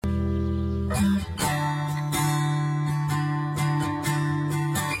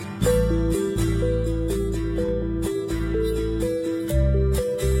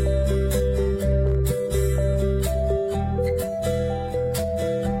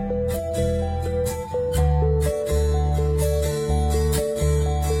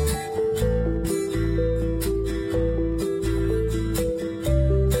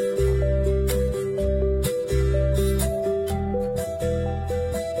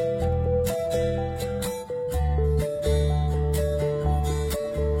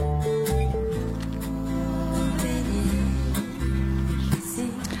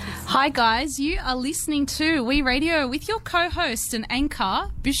Hi guys, you are listening to We Radio with your co-host and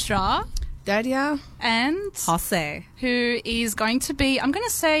anchor, Bushra. Dadia. And Jose. Who is going to be, I'm going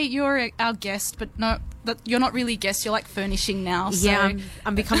to say you're our guest, but no, that you're not really a guest, you're like furnishing now. So. Yeah,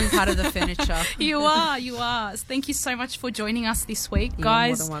 I'm becoming part of the furniture. You are. Thank you so much for joining us this week. You're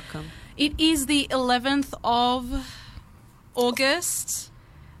guys. More than welcome. It is the 11th of August.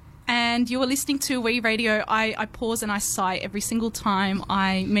 And you are listening to We Radio. I pause and I sigh every single time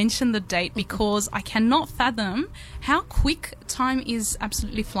I mention the date because I cannot fathom how quick time is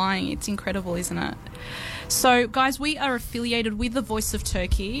absolutely flying. It's incredible, isn't it? So, guys, we are affiliated with The Voice of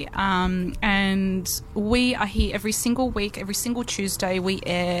Turkey, and we are here every single week, every single Tuesday. We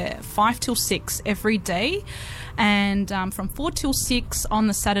air 5 till 6 every day, and from 4 till 6 on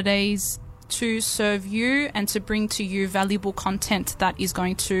the Saturdays, to serve you and to bring to you valuable content that is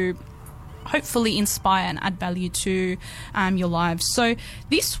going to hopefully inspire and add value to your lives. So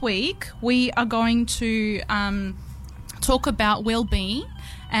this week we are going to talk about well-being,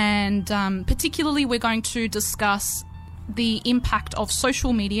 and particularly we're going to discuss the impact of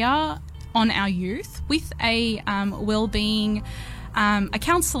social media on our youth with a well-being a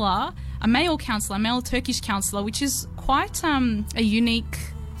counsellor, a male Turkish counsellor, which is quite a unique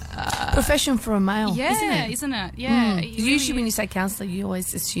profession for a male, isn't it? Yeah. Usually when you say counsellor, you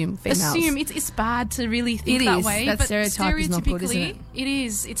always assume females. It's bad to really think that way. That but stereotype is not good, isn't it? It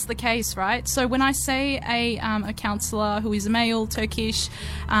is. It's the case, right? So when I say a counsellor who is a male, Turkish,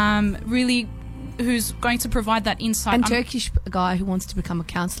 really who's going to provide that insight. And Turkish guy who wants to become a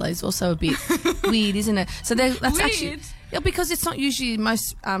counsellor is also a bit weird, isn't it? So that's weird. Actually... Yeah, because it's not usually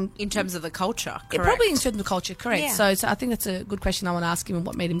most... in terms of the culture, correct? Probably in terms of the culture, correct. Yeah. So I think that's a good question I want to ask him and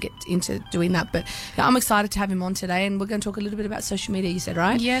what made him get into doing that. But yeah, I'm excited to have him on today, and we're going to talk a little bit about social media, you said,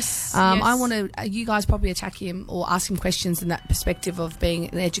 right? Yes. I want to... you guys probably attack him or ask him questions in that perspective of being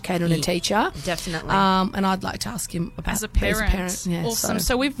an educator and a teacher. Definitely. And I'd like to ask him about... As a parent. Yeah, awesome.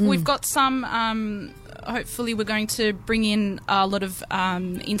 So we've got some... hopefully we're going to bring in a lot of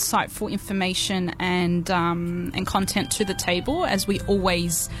insightful information and content to the table, as we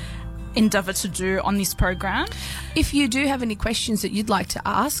always endeavour to do on this program. If you do have any questions that you'd like to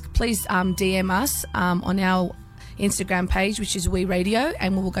ask, please DM us on our Instagram page, which is We Radio,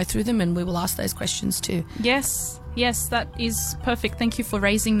 and we will go through them and we will ask those questions too. Yes, that is perfect. Thank you for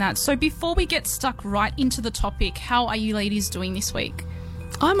raising that. So before we get stuck right into the topic, how are you ladies doing this week?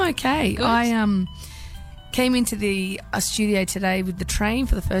 I'm okay. Good. I came into the studio today with the train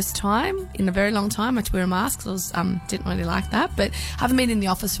for the first time in a very long time. I had to wear a mask, so I didn't really like that. But I haven't been in the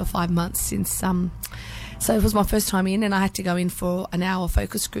office for 5 months since... so it was my first time in, and I had to go in for an hour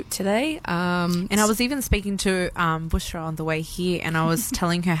focus group today. And I was even speaking to Bushra on the way here, and I was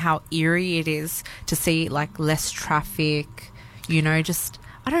telling her how eerie it is to see, like, less traffic, just...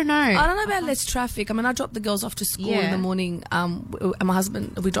 I don't know about less traffic. I mean, I dropped the girls off to school in the morning, and my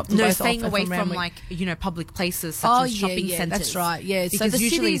husband, we dropped them both off. Staying away from public places such as shopping centres. That's right. Yeah, because so the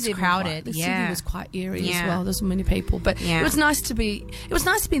usually it's crowded. The city was quite eerie as well. There's many people, but it was nice to be. It was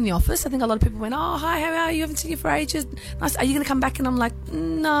nice to be in the office. I think a lot of people went, "Oh, hi, how are you? Haven't seen you for ages. Nice. Are you going to come back?" And I'm like,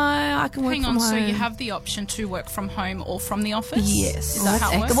 "No, I can work from home." So you have the option to work from home or from the office. Yes, is that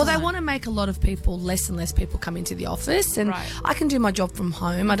how it works? Well, they want to make a lot of people, less and less people, come into the office, and I can do my job from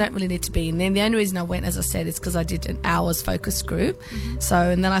home. I don't really need to be in there. The only reason I went, as I said, is because I did an hour's focus group. So,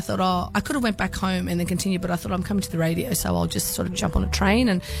 and then I thought, I could have went back home and then continued, but I thought I'm coming to the radio, so I'll just sort of jump on a train.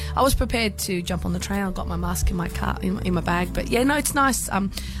 And I was prepared to jump on the train. I got my mask in my car, in my bag. But yeah, no, it's nice. I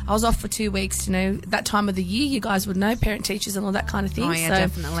was off for 2 weeks. That time of the year, you guys would know, parent teachers and all that kind of thing. Oh yeah, so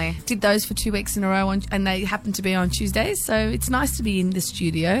definitely. Did those for 2 weeks in a row, and they happened to be on Tuesdays. So it's nice to be in the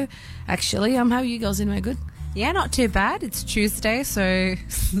studio. Actually, how are you girls anyway? Good. Yeah, not too bad. It's Tuesday, so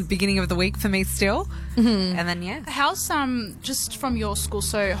the beginning of the week for me still. And then, How's, just from your school,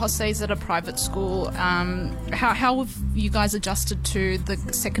 so Jose's at a private school, how have you guys adjusted to the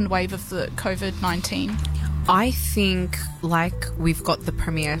second wave of the COVID-19? I think, like we've got the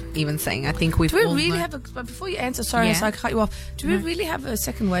Premier even saying, I think we've Do we all really learned- have a... But before you answer, sorry, I cut you off. Do we really have a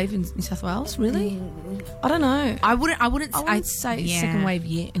second wave in New South Wales? Really? I don't know. I wouldn't say second wave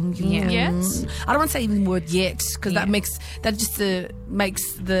yet. Yet? I don't want to say even the word yet, because that makes the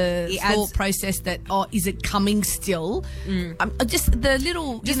thought process that, is it coming still? Just the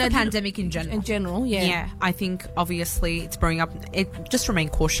little... Just the pandemic in general. In general, Yeah, I think obviously it's bringing up... just remain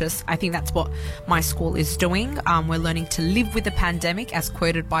cautious. I think that's what my school is doing. We're learning to live with the pandemic, as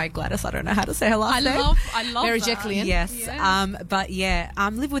quoted by Gladys. I don't know how to say her last name. I love Mary that. Jacqueline. Yes.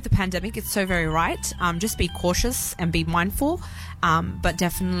 Live with the pandemic. It's so very right. Just be cautious and be mindful. But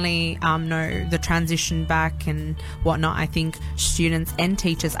definitely know the transition back and whatnot. I think students and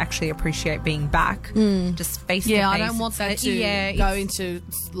teachers actually appreciate being back. Just face to face. Yeah, I don't want that to go into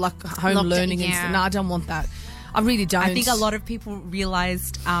like home learning and stuff. No, I don't want that. I really don't. I think a lot of people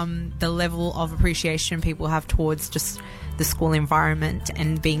realised the level of appreciation people have towards just the school environment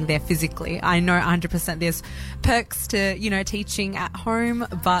and being there physically. I know 100% there's perks to, teaching at home,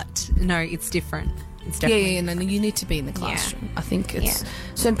 but no, it's different. It's definitely no, you need to be in the classroom. I think it's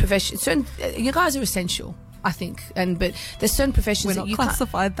certain professions. You guys are essential, I think, but there's certain professions We're that not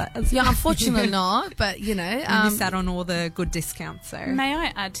classified that as unfortunately not. But we miss out on all the good discounts. So may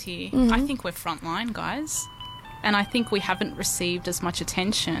I add here? I think we're frontline, guys. And I think we haven't received as much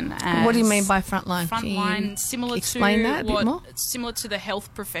attention as... What do you mean by frontline? Frontline, similar explain that a bit more? Similar to the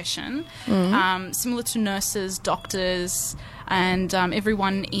health profession, similar to nurses, doctors, and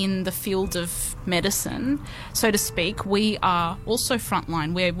everyone in the field of medicine, so to speak. We are also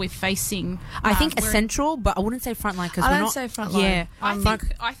frontline, where we're facing... I think essential, but I wouldn't say frontline, because I don't say frontline. Yeah.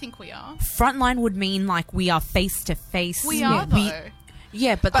 I think we are. Frontline would mean like we are face to face. We are, though.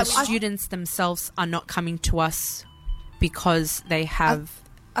 Yeah, but the students themselves are not coming to us because they have...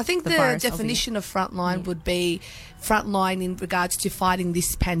 I think the definition of frontline would be frontline in regards to fighting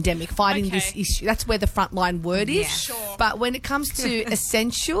this pandemic, fighting this issue. That's where the frontline word is. Sure. But when it comes to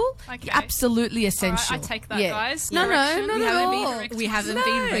essential, absolutely essential. All right, I take that, guys. No, we haven't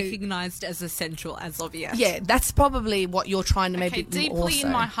been recognised as essential as of yet. Yeah, that's probably what you're trying to maybe deeply also.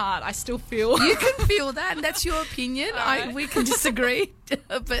 in my heart, I still feel... You can feel that, and that's your opinion. Right. We can disagree.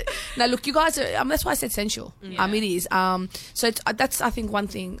 But no, look, you guys are... that's why I said essential. It is. So that's, I think, one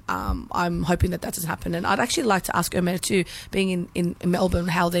thing I'm hoping that doesn't happen. And I'd actually like to ask Omer too, being in Melbourne,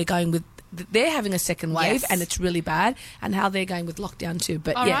 how they're going with... They're having a second wave, and it's really bad, and how they're going with lockdown too.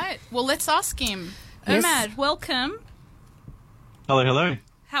 But All right. Well, let's ask him. Yes. Omer, welcome. Hello.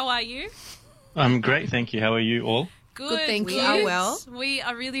 How are you? I'm great, thank you. How are you all? Good, thank you. We are well. We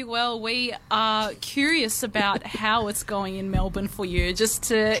are really well. We are curious about how it's going in Melbourne for you, just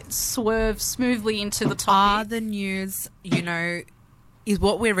to swerve smoothly into the topic. Are the news, is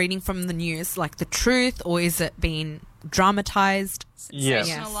what we're reading from the news like the truth, or is it being dramatised?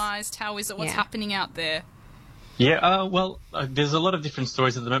 Sensationalised? How is it? What's happening out there? Yeah, there's a lot of different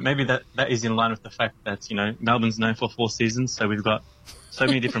stories at the moment. Maybe that is in line with the fact that, Melbourne's known for 4 seasons, so we've got so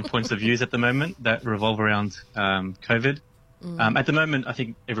many different points of views at the moment that revolve around COVID. At the moment, I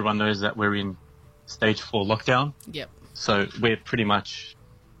think everyone knows that we're in stage 4 lockdown. Yep. So we're pretty much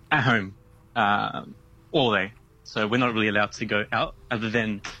at home all day. So we're not really allowed to go out other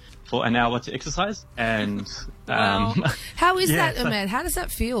than for an hour to exercise. And how is that, Omer? How does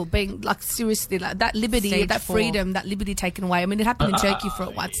that feel, being like seriously like that liberty, Stage that 4. freedom, that liberty taken away? I mean, it happened in Turkey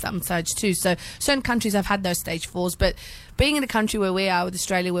for at some stage too. So certain countries have had those stage 4s, but being in a country where we are with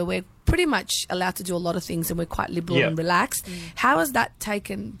Australia, where we're pretty much allowed to do a lot of things and we're quite liberal and relaxed, how is that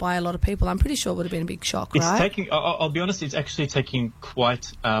taken by a lot of people? I'm pretty sure it would have been a big shock, right? I'll be honest, it's actually taking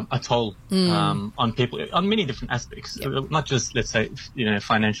quite a toll on people on many different aspects, not just, let's say,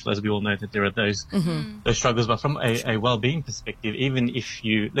 financial, as we all know that there are those struggles, but from a well-being perspective, even if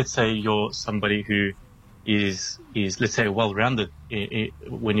let's say you're somebody who is let's say well-rounded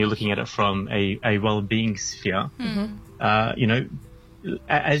when you're looking at it from a well-being sphere,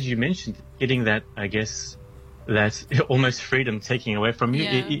 as you mentioned, getting that, I guess, that almost freedom taking away from you,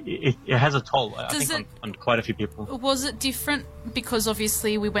 it has a toll, I think, on quite a few people. Was it different because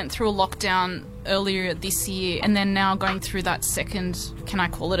obviously we went through a lockdown earlier this year and then now going through that second, can I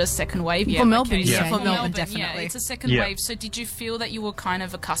call it a second wave? For Melbourne, For Melbourne, definitely. Yeah, it's a second wave. So did you feel that you were kind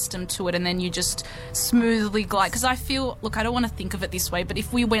of accustomed to it and then you just smoothly glide? Because I feel, look, I don't want to think of it this way, but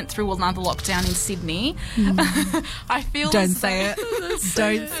if we went through another lockdown in Sydney, I feel Don't say it.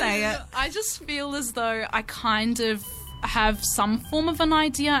 Don't say it. I just feel as though I kind of have some form of an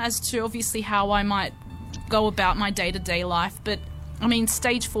idea as to obviously how I might go about my day-to-day life, but I mean,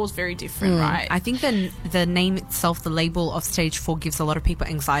 stage 4 is very different, right? I think the name itself, the label of stage 4, gives a lot of people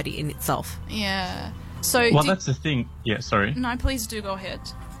anxiety in itself. Yeah. Well, that's the thing. Yeah, sorry. No, please do go ahead.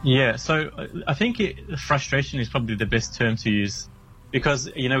 Yeah, so I think frustration is probably the best term to use because,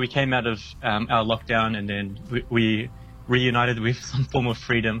 we came out of our lockdown and then we reunited with some form of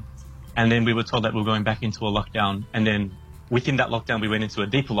freedom, and then we were told that we were going back into a lockdown, and then within that lockdown we went into a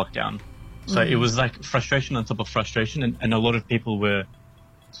deeper lockdown. So it was like frustration on top of frustration, and a lot of people were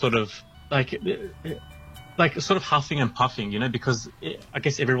sort of like sort of huffing and puffing, because I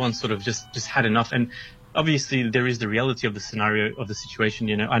guess everyone sort of just had enough. And obviously there is the reality of the scenario of the situation.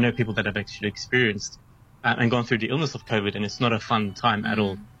 I know people that have actually experienced and gone through the illness of COVID, and it's not a fun time at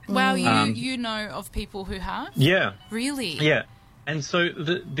all. Wow, you know of people who have? Yeah. Really? Yeah. And so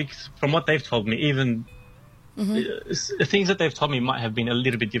from what they've told me, even the things that they've told me might have been a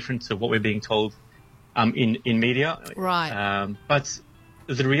little bit different to what we're being told in media. Right. But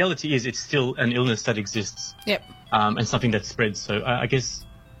the reality is it's still an illness that exists. Yep. And something that spreads. So I guess,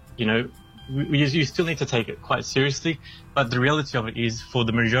 you still need to take it quite seriously. But the reality of it is, for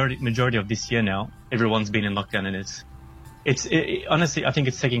the majority of this year now, everyone's been in lockdown, and it's honestly, I think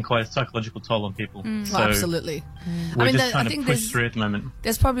it's taking quite a psychological toll on people. So absolutely. We're just trying to push through at the moment.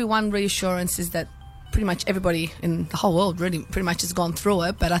 There's probably one reassurance is that pretty much everybody in the whole world really pretty much has gone through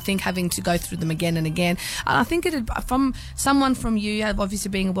it, but I think having to go through them again and again, and I think from someone from you have obviously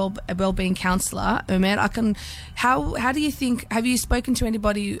being a wellbeing counsellor, Omer, how do you think, have you spoken to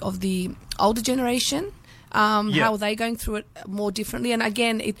anybody of the older generation? How are they going through it more differently? And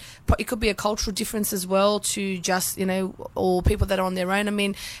again, it could be a cultural difference as well to just, or people that are on their own. I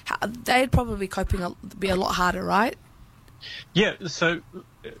mean, they'd probably be a lot harder, right? Yeah, so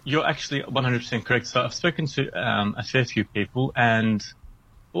you're actually 100% correct. So I've spoken to a fair few people, and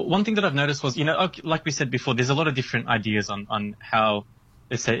one thing that I've noticed was, like we said before, there's a lot of different ideas on how,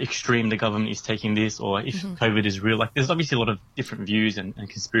 let's say, extreme the government is taking this, or if COVID is real. Like, there's obviously a lot of different views and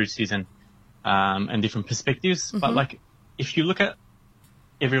conspiracies and different perspectives. But like, if you look at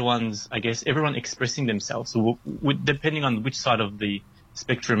everyone expressing themselves, so depending on which side of the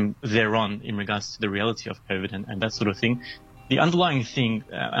spectrum they're on in regards to the reality of COVID and that sort of thing, the underlying thing,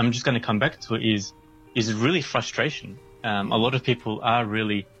 I'm just going to come back to it, is really frustration. A lot of people are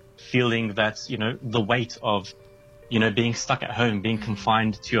really feeling that, the weight of, being stuck at home, being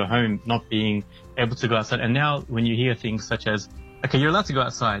confined to your home, not being able to go outside. And now when you hear things such as, okay, you're allowed to go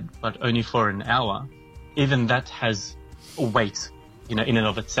outside, but only for an hour, even that has a weight, in and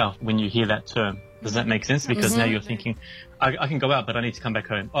of itself when you hear that term. Does that make sense? Because now you're thinking, I can go out, but I need to come back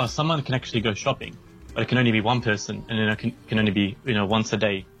home. Oh, someone can actually go shopping, but it can only be one person, and then it can only be, once a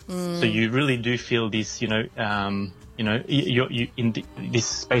day. So you really do feel this, you're in this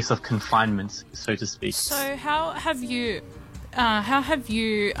space of confinement, so to speak. So how have you,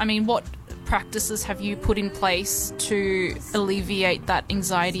 what practices have you put in place to alleviate that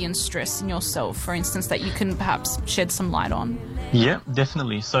anxiety and stress in yourself, for instance, that you can perhaps shed some light on? Yeah,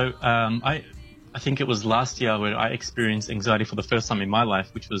 definitely. So I think it was last year where I experienced anxiety for the first time in my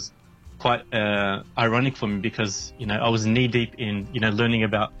life, which was quite ironic for me because, I was knee deep in, learning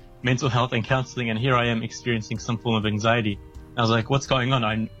about mental health and counseling, and here I am experiencing some form of anxiety. I was like, what's going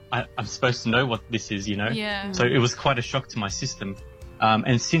on? I'm supposed to know what this is, Yeah. So it was quite a shock to my system.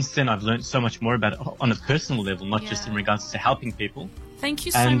 And since then, I've learned so much more about it on a personal level, not just in regards to helping people. Thank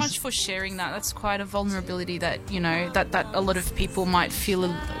you so much for sharing that. That's quite a vulnerability that, that a lot of people might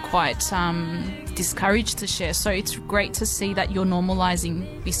feel quite discouraged to share. So it's great to see that you're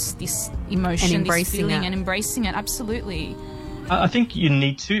normalizing this emotion, this feeling, and embracing it. Absolutely. I think you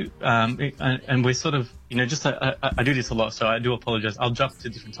need to, and we're sort of, I do this a lot, so I do apologize. I'll jump to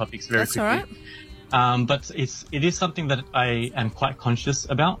different topics very quickly. That's all right. But it is something that I am quite conscious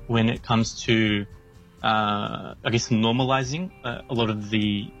about when it comes to, normalizing a lot of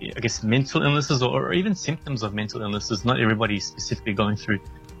the, mental illnesses or even symptoms of mental illnesses. Not everybody is specifically going through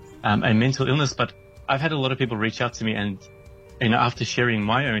a mental illness, but I've had a lot of people reach out to me and, after sharing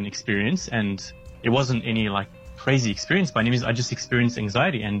my own experience, and it wasn't any crazy experience by any means. I just experienced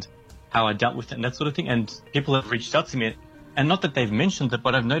anxiety and how I dealt with it and that sort of thing. And people have reached out to me, and not that they've mentioned it,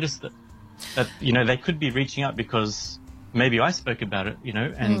 but I've noticed that they could be reaching out because maybe I spoke about it,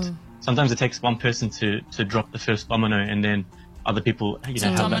 and sometimes it takes one person to drop the first domino, and then other people, have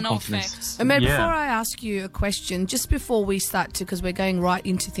that confidence. Omer, before I ask you a question, just before we start to, because we're going right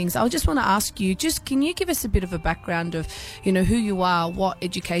into things, I just want to ask you, can you give us a bit of a background of, who you are, what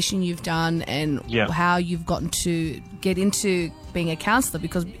education you've done, and how you've gotten to get into being a counsellor?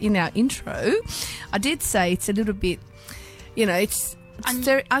 Because in our intro, I did say it's a little bit, it's It's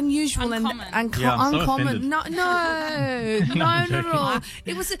very unusual uncommon. and Yeah, I'm so uncommon. offended. No, not at all.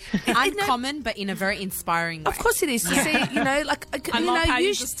 It was Uncommon, but in a very inspiring way. Of course it is. You see, like I love how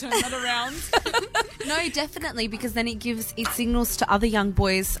you you just turn that around. No, definitely, because then it signals to other young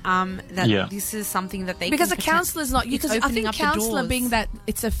boys that this is something that they because can a counsellor's not. Because I think counsellor being that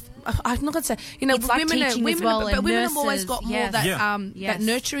it's a. I'm not going to say it's like women teaching as well, but and women nurses, have always got more that that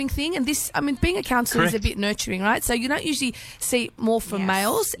nurturing thing, and this being a counsellor is a bit nurturing, right? So you don't usually see more from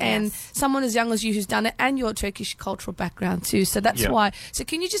males, and someone as young as you who's done it, and your Turkish cultural background too. So that's why. So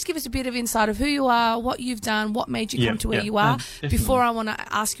can you just give us a bit of insight of who you are, what you've done, what made you come to where you are? Before I want to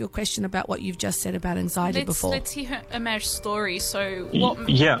ask you a question about what you've just said about anxiety before. Let's hear Omer's story. So what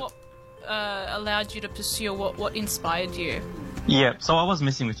allowed you to pursue? What inspired you? Yeah, so I was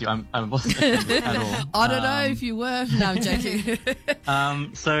messing with you. I wasn't at all. I don't know if you were. No, I'm joking.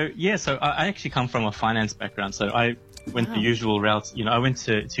 So I actually come from a finance background. So I went the usual route. I went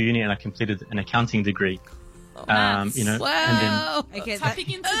to uni and I completed an accounting degree. Wow. And then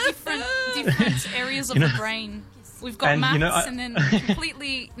Tapping into different areas of the brain. We've got maths, and then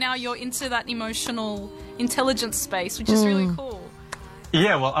completely now you're into that emotional intelligence space, which is really cool.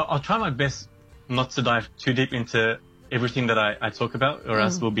 Yeah, well, I'll try my best not to dive too deep into everything that I talk about, or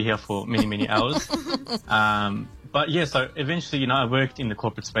else we'll be here for many, many hours. But yeah, so eventually, I worked in the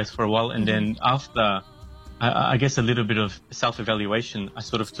corporate space for a while, and then after, I guess, a little bit of self-evaluation, I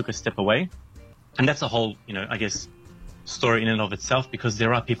sort of took a step away. And that's a whole, I guess, story in and of itself, because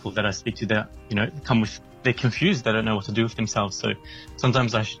there are people that I speak to that, they're confused, they don't know what to do with themselves. So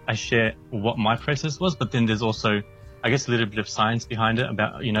sometimes I share what my process was, but then there's also, I guess, a little bit of science behind it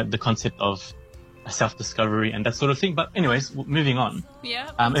about, the concept of self-discovery and that sort of thing. But anyways, moving on. Yeah.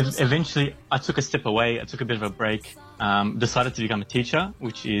 Eventually, I took a step away. I took a bit of a break. Decided to become a teacher,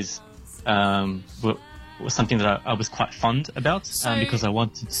 which is was something that I was quite fond about, because I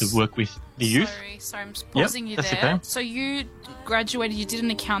wanted to work with the youth. Sorry, I'm just pausing you there. Okay. So you graduated, you did an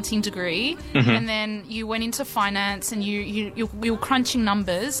accounting degree, and then you went into finance, and you were crunching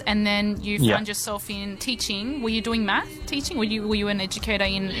numbers, and then you found yourself in teaching. Were you doing math teaching? Were you an educator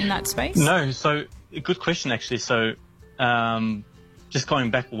in that space? No. So good question, actually. So just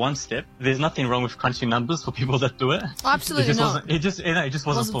going back one step, there's nothing wrong with crunching numbers for people that do it. Absolutely not. It just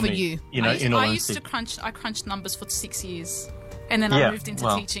wasn't for me. You. I used to crunched numbers for 6 years, and then I moved into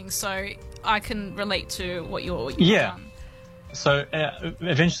teaching. So I can relate to what you've done. So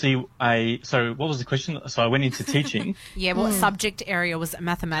eventually, what was the question? So I went into teaching. What subject area was it?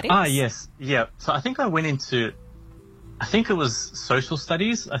 Mathematics? Yes. Yeah. So I think I went into, it was social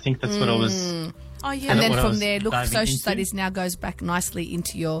studies. I think that's what I was. Oh, yeah. And then from there, social studies now goes back nicely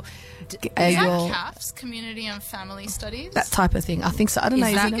into your CAFS, community and family studies. That type of thing. I think so. I don't know.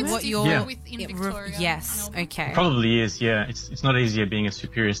 Is that what you're in Victoria? Yes. Okay. Probably is. Yeah. It's not easier being a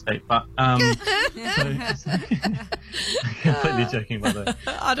superior state, but completely joking about that.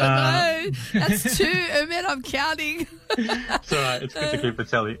 I don't know. That's 2. Omer, I'm counting. It's all right. It's good to keep a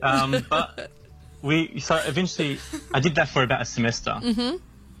tally. But so eventually I did that for about a semester.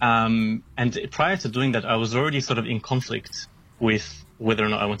 And prior to doing that, I was already sort of in conflict with whether or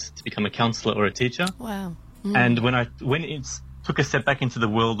not I wanted to become a counsellor or a teacher. Wow. And when it took a step back into the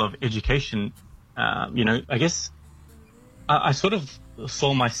world of education, I guess I sort of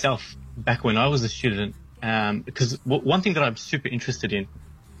saw myself back when I was a student, because one thing that I'm super interested in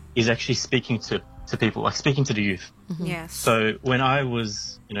is actually speaking to people, like speaking to the youth. Yes. So when I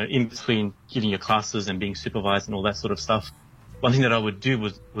was, in between giving your classes and being supervised and all that sort of stuff, one thing that I would do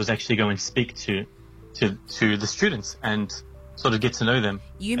was actually go and speak to the students and sort of get to know them.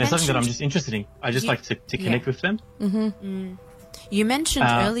 It's something that I'm just interested in. I just like to connect with them. You mentioned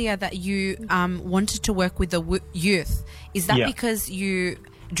earlier that you wanted to work with the youth. Is that because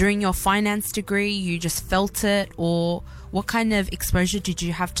during your finance degree, you just felt it, or what kind of exposure did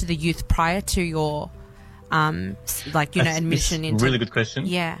you have to the youth prior to your, admission into? Really good question.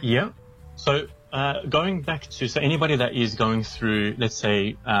 Yeah. Yeah. So going back to anybody that is going through, let's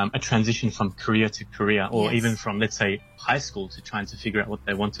say, a transition from career to career, or even from, let's say, high school to trying to figure out what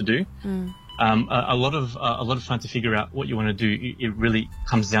they want to do. A lot of trying to figure out what you want to do, it really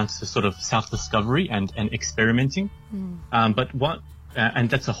comes down to sort of self-discovery and experimenting. And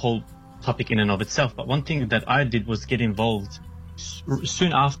that's a whole topic in and of itself. But one thing that I did was get involved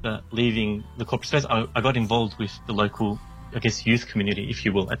soon after leaving the corporate space. I got involved with the local, I guess, youth community, if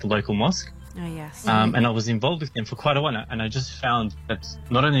you will, at the local mosque. Oh, yes. And I was involved with them for quite a while, and I just found that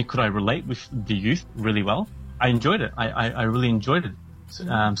not only could I relate with the youth really well, I enjoyed it. I really enjoyed it.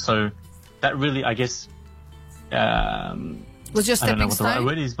 So that really, I guess, was your stepping stone? I don't know what the right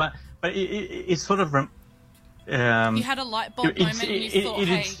word is, but it sort of You had a light bulb moment and you thought,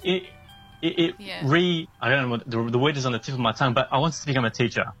 hey... I don't know what the word is on the tip of my tongue, but I wanted to become a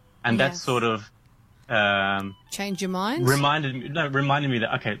teacher. And that sort of... Change your mind? Reminded me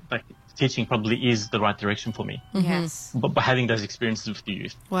that, okay, like, teaching probably is the right direction for me. Mm-hmm. Yes. But by having those experiences with the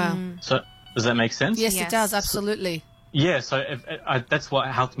youth. Wow. So, does that make sense? Yes, it does, absolutely. So that's what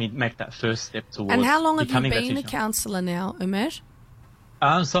helped me make that first step towards And how long have you becoming been a counsellor now, Omer?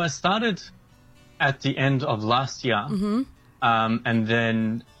 So I started at the end of last year, and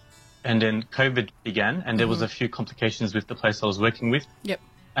then COVID began, and there was a few complications with the place I was working with. Yep.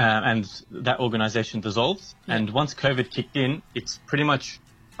 And that organisation dissolved. Yep. And once COVID kicked in, it's pretty much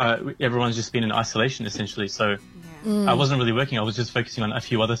everyone's just been in isolation essentially. So I wasn't really working. I was just focusing on a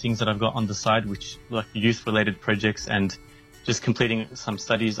few other things that I've got on the side, which like youth-related projects and just completing some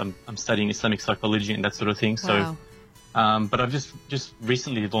studies. I'm studying Islamic psychology and that sort of thing. Wow. So, but I've just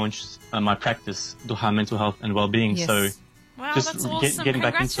recently launched my practice, Duha Mental Health and Wellbeing. Yes. So Wow, just that's awesome. getting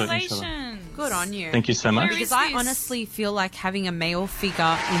back into it, inshallah. Congratulations. Good on you. Thank you so much. Because I honestly feel like having a male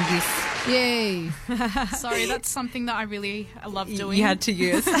figure in this... Yay. Sorry, that's something that I love doing. You had to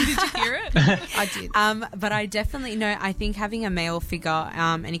use. Did you hear it? I did. But I definitely know, I think having a male figure,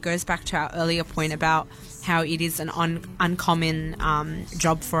 and it goes back to our earlier point about how it is an uncommon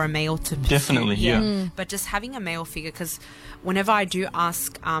job for a male to pursue. Definitely, yeah. But just having a male figure, because whenever I do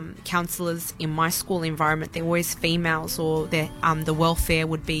ask counsellors in my school environment, they're always females, or the welfare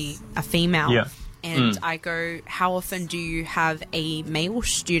would be a female. Yeah. And I go, how often do you have a male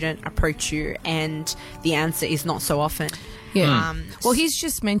student approach you? And the answer is not so often. Yeah. Well, he's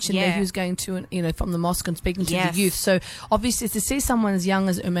just mentioned that he was going to, from the mosque and speaking to the youth. So obviously to see someone as young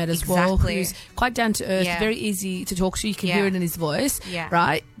as Omer as well, who's quite down to earth, very easy to talk to, you can hear it in his voice,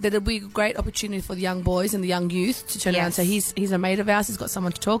 right? That it'll be a great opportunity for the young boys and the young youth to turn around and say, he's a mate of ours, he's got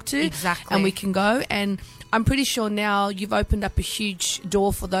someone to talk to. Exactly. And we can go. And I'm pretty sure now you've opened up a huge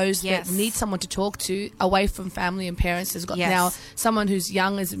door for those that need someone to talk to away from family and parents. There's got now someone who's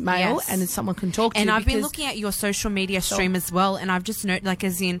young as male and someone can talk to. And I've been looking at your social media stream as well, and I've just noted, like,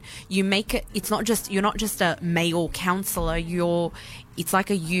 as in, you make it, you're not just a male counsellor, it's like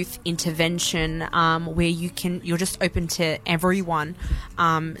a youth intervention where you're just open to everyone.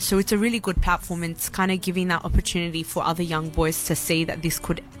 So it's a really good platform, and it's kind of giving that opportunity for other young boys to see that this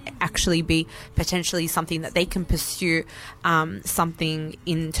could actually be potentially something that they can pursue, something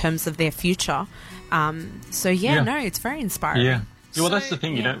in terms of their future. It's very inspiring. Yeah. Well, that's the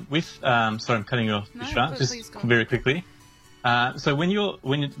thing, with sorry, I'm cutting you off, Bishra, just very quickly. So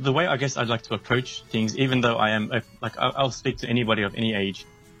the way I guess I'd like to approach things, even though I am I'll speak to anybody of any age,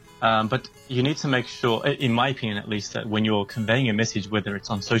 but you need to make sure, in my opinion at least, that when you're conveying a message, whether it's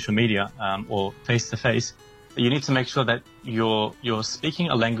on social media or face to face, you need to make sure that you're speaking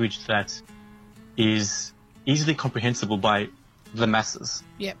a language that is easily comprehensible by the masses,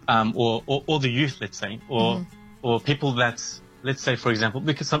 or the youth, let's say, or people that, let's say, for example,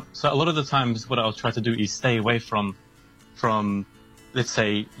 because so a lot of the times what I'll try to do is stay away from let's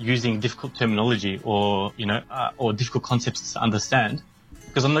say using difficult terminology or difficult concepts to understand,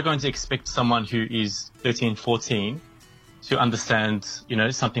 because I'm not going to expect someone who is 13, 14 to understand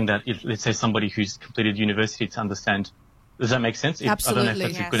something that let's say somebody who's completed university to understand. Does that make sense? Absolutely. I don't know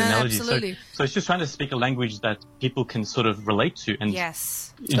if that's a good analogy. Absolutely. So it's just trying to speak a language that people can sort of relate to, and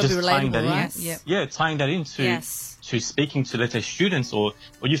yes, just tying that in. Right? Tying that into to speaking to, let's say, students or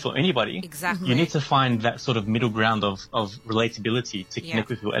youth or anybody. Exactly. You need to find that sort of middle ground of relatability to connect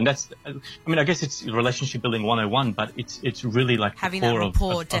with people, and that's. I guess it's relationship building 101, but it's really like having the core that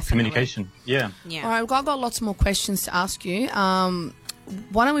rapport, of communication. Yeah. All right, I've got lots more questions to ask you.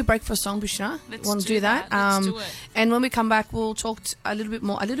 Why don't we break for a song, Bishra? Want to do that? Let's do it. And when we come back, we'll talk a little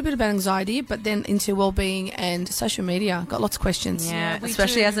bit about anxiety, but then into well-being and social media. Got lots of questions. Yeah,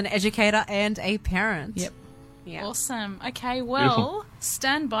 especially as an educator and a parent. Yep. Yeah. Awesome. Okay, well, Beautiful.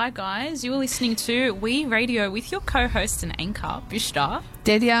 Stand by, guys. You are listening to We Radio with your co-host and anchor, Bishra.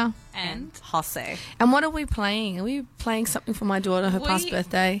 Dedia. And Jose. And what are we playing? Are we playing something for my daughter, her past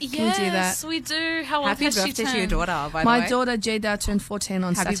birthday? Can we do that? Yes, we do. How Happy old has birthday she to your turned? daughter, by the way. My daughter Jada turned 14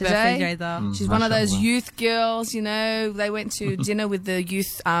 on Happy Saturday. birthday, Jada. She's one of those Mashallah. youth girls, They went to dinner with the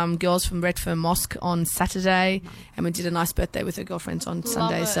youth girls from Redfern Mosque on Saturday, and we did a nice birthday with her girlfriends on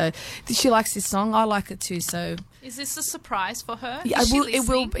Sunday. it. So she likes this song. I like it too. So Is this a surprise for her? yeah, Is she it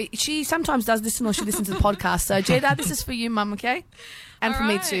will listening? be. She sometimes does listen, or she listens to the podcast. So Jada, this is for you, Mum. Okay, and for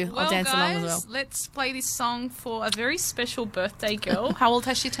me Alright, too. well, I'll dance along as well. guys, let's play this song for a very special birthday girl. How old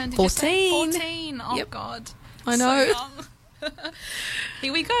has she turned? Did you say? 14. 14. Oh, Yep. God. I know. So young.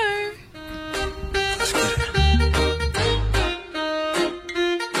 Here we go.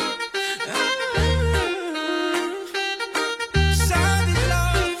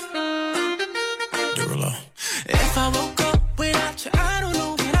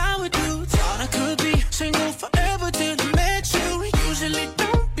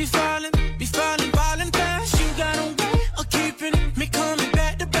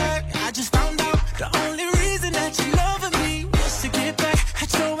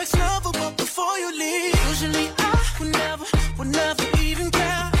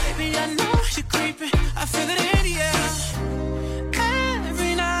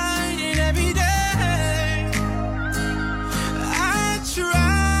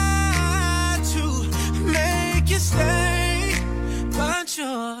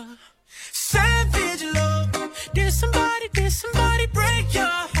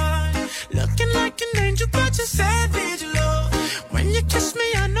 but you're savage love. When you kiss me,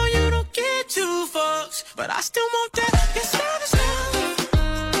 I know you don't get two fucks, but I still want that. You're savage love.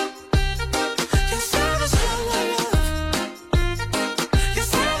 You're savage love. You're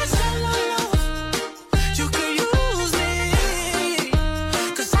savage love. You could use me,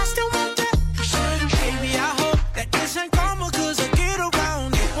 'cause I still want that. Baby, I hope that this ain't karma, 'cause I get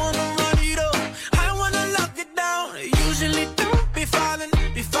around. You wanna run it up, I wanna lock it down. Usually don't be falling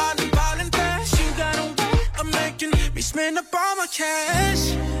fast. You got a way of making me spend up all my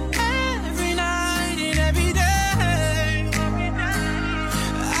cash. Every night and every day,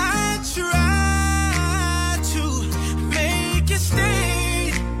 I try to make you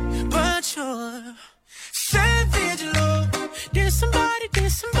stay, but you're savage love. Did somebody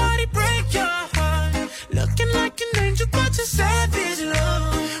break your heart? Looking like an angel, but you're savage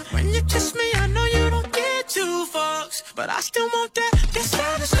love. When you kiss me, I know you don't get two fucks, but I still want that. You're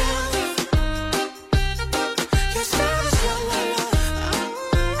savage love. You're savage love.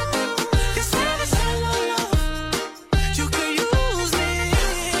 You're savage love. You could use me,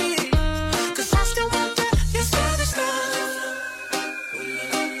 'cause I still want that. You're savage love.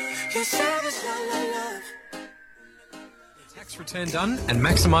 You're savage love. Tax return done and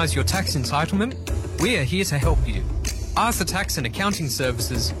maximise your tax entitlement? We are here to help you. Arthur Tax and Accounting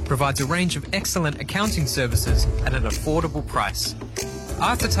Services provides a range of excellent accounting services at an affordable price.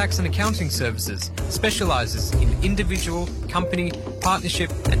 Arthur Tax and Accounting Services specialises in individual, company,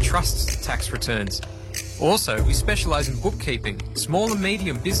 partnership and trust tax returns. Also, we specialise in bookkeeping, small and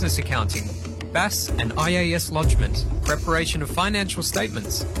medium business accounting, BAS and IAS lodgement, preparation of financial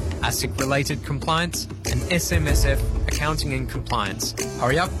statements, ASIC-related compliance and SMSF accounting and compliance.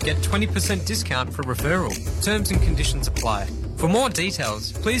 Hurry up, get 20% discount for referral. Terms and conditions apply. For more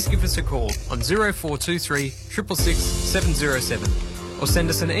details, please give us a call on 0423 666 707 or send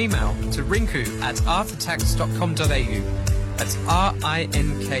us an email to rinku@arthurtax.com.au. That's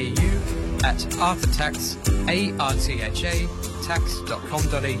RINKU@arthurtax, ARTHA,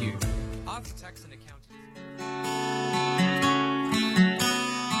 tax.com.au. Arthur Tax and Accounting.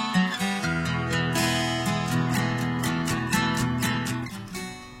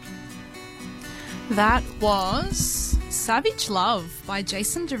 That was Savage Love by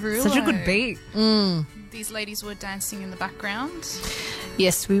Jason Derulo. Such a good beat. These ladies were dancing in the background.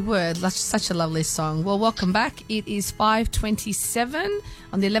 Yes, we were. Such a lovely song. Well, welcome back. It is 5:27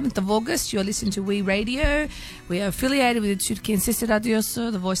 on the 11th of August. You're listening to We Radio. We are affiliated with the Türkiye Sesi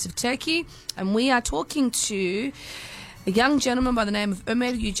Radyosu, the voice of Turkey, and we are talking to a young gentleman by the name of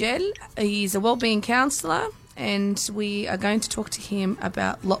Omer Yucel. He's a wellbeing counsellor, and we are going to talk to him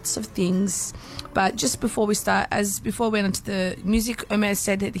about lots of things. But just before we start, before we went into the music, Omer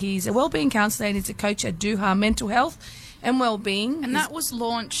said that he's a wellbeing counsellor and he's a coach at Duha Mental Health and Wellbeing. And that was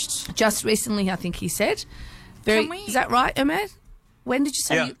launched just recently, I think he said. Is that right, Omer? When did you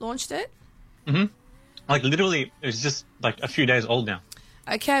say you launched it? Like literally, it was just like a few days old now.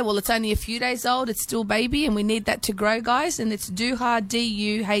 Okay, well, it's only a few days old. It's still baby, and we need that to grow, guys. And it's Duha,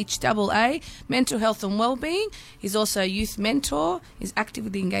 DUHAA, Mental Health and Wellbeing. He's also a youth mentor. He's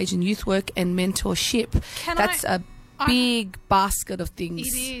actively engaged in youth work and mentorship. That's a big basket of things.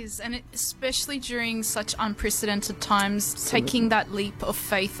 It is, and especially during such unprecedented times, taking that leap of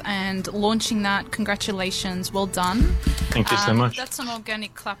faith and launching that. Congratulations, well done. Thank you so much. That's an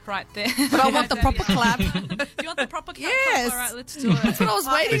organic clap right there. But I want the proper clap. Do you want the proper clap? Yes. All right, let's do it. That's what I was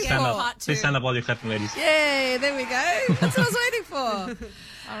waiting for. Please stand up while you're clapping, ladies. Yay, there we go. That's what I was waiting for.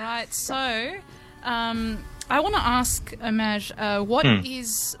 All right, so I want to ask Omer,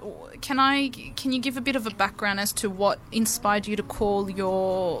 can you give a bit of a background as to what inspired you to call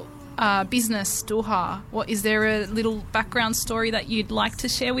your business Duha? Is there a little background story that you'd like to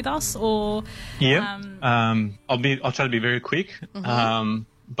share with us, or? I'll try to be very quick.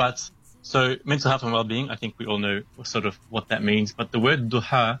 But so mental health and well-being, I think we all know sort of what that means. But the word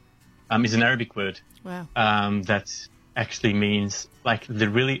Duha is an Arabic word. Wow. That actually means like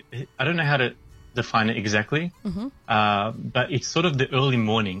I don't know how to define it exactly, but it's sort of the early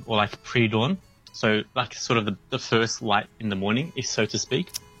morning or like pre-dawn. So like sort of the first light in the morning, so to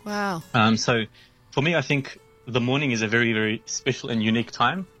speak. Wow. So for me, I think the morning is a very, very special and unique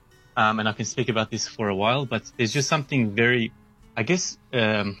time. And I can speak about this for a while, but there's just something very, I guess,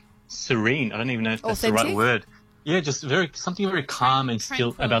 serene. I don't even know if that's the right word. Yeah, just something very calm and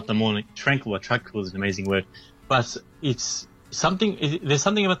still about the morning. Tranquil is an amazing word. But there's something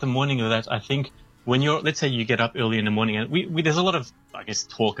about the morning that I think when let's say you get up early in the morning, and there's a lot of, I guess,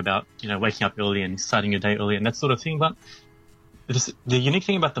 talk about, waking up early and starting your day early and that sort of thing. But the unique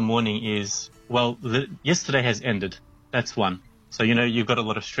thing about the morning is, yesterday has ended. That's one. So, you've got a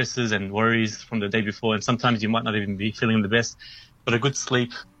lot of stresses and worries from the day before, and sometimes you might not even be feeling the best. But a good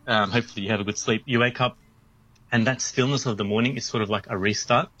sleep, hopefully you have a good sleep. You wake up, and that stillness of the morning is sort of like a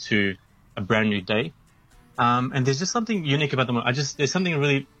restart to a brand new day. And there's just something unique about the morning. There's something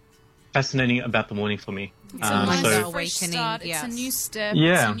really fascinating about the morning for me. It's a nice fresh awakening, start. yes. It's a new step.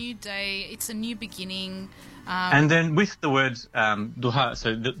 Yeah. It's a new day. It's a new beginning. And then with the word duha,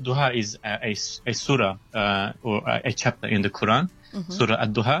 so the duha is a surah or a chapter in the Quran, Surah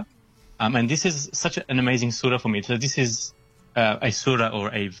ad-Duha. And this is such an amazing surah for me. So this is a surah or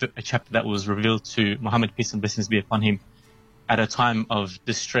a chapter that was revealed to Muhammad, peace and blessings be upon him, at a time of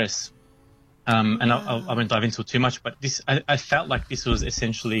distress. And I won't dive into it too much, but I felt like this was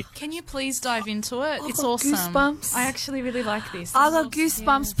essentially... Can you please dive into it? It's got awesome. goosebumps. I actually really like this. I got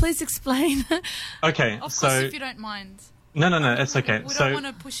goosebumps. Please explain. Okay, Of so... course, if you don't mind. No, it's okay. We don't want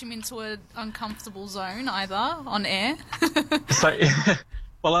to push him into an uncomfortable zone either on air. So,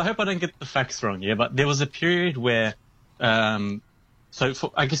 well, I hope I don't get the facts wrong, yeah, but there was a period where...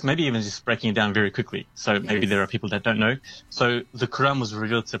 I guess maybe even just breaking it down very quickly. So maybe there are people that don't know. So the Quran was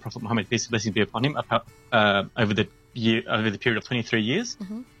revealed to Prophet Muhammad, peace and blessings be upon him, over the period of 23 years.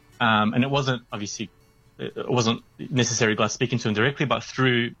 And it wasn't necessarily God speaking to him directly, but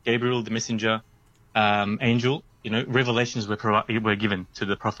through Gabriel, the messenger, angel, revelations were given to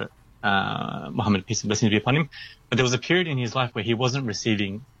the Prophet Muhammad, peace and blessings be upon him. But there was a period in his life where he wasn't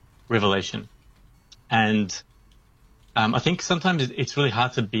receiving revelation. And I think sometimes it's really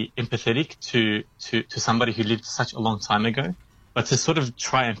hard to be empathetic to somebody who lived such a long time ago, but to sort of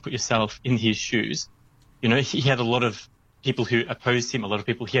try and put yourself in his shoes. He had a lot of people who opposed him, a lot of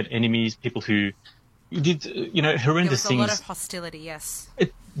people, he had enemies, people who did, horrendous things. There was a lot of hostility, yes.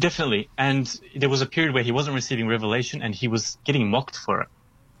 Definitely. And there was a period where he wasn't receiving revelation and he was getting mocked for it.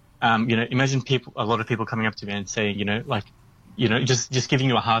 Imagine a lot of people coming up to me and saying, just giving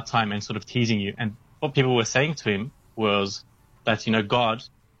you a hard time and sort of teasing you. And what people were saying to him was that, God,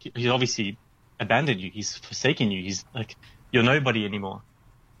 he's obviously abandoned you. He's forsaken you. He's like, you're nobody anymore.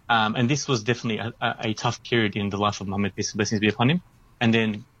 And this was definitely a tough period in the life of Muhammad, peace and blessings be upon him. And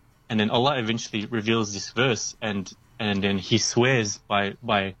then Allah eventually reveals this verse and then he swears by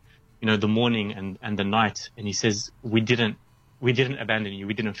the morning and the night. And he says, we didn't abandon you.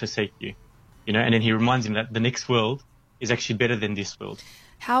 We didn't forsake you. And then he reminds him that the next world is actually better than this world.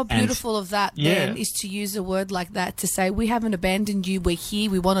 How beautiful of that then is to use a word like that to say, we haven't abandoned you, we're here,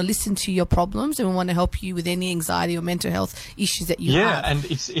 we want to listen to your problems and we want to help you with any anxiety or mental health issues that you have. Yeah, and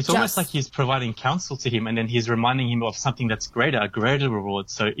it's almost like he's providing counsel to him and then he's reminding him of something that's a greater reward.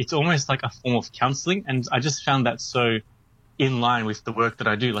 So it's almost like a form of counseling, and I just found that so in line with the work that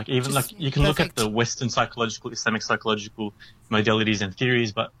I do. Like even you can look at the Western psychological, Islamic psychological modalities and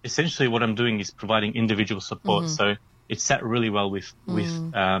theories, but essentially what I'm doing is providing individual support. So it sat really well with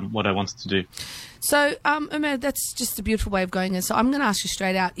what I wanted to do. So, Omer, that's just a beautiful way of going. And so I'm going to ask you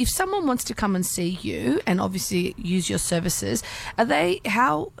straight out, if someone wants to come and see you and obviously use your services,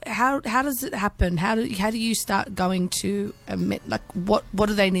 how does it happen? How do you start going to, what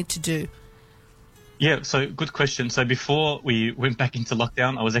do they need to do? Yeah, so good question. So before we went back into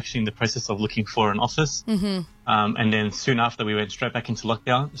lockdown, I was actually in the process of looking for an office. And then soon after, we went straight back into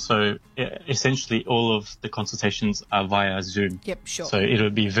lockdown. So essentially, all of the consultations are via Zoom. Yep, sure. So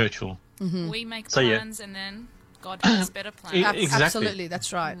it'll be virtual. We make plans and then God has better plans. Exactly. Absolutely,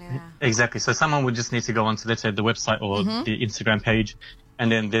 that's right. Yeah. Exactly. So someone would just need to go onto, let's say, the website or the Instagram page.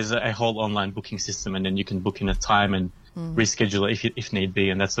 And then there's a whole online booking system. And then you can book in a time and reschedule it if need be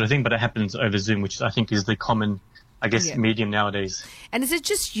and that sort of thing. But it happens over Zoom, which I think is the common, medium nowadays. And is it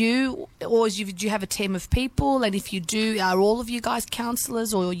just you, or do you have a team of people? And if you do, are all of you guys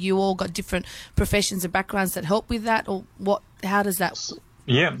counsellors, or you all got different professions and backgrounds that help with that, or what? How does that?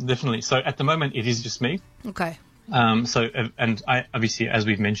 Yeah, definitely. So at the moment, it is just me. Okay. And I obviously, as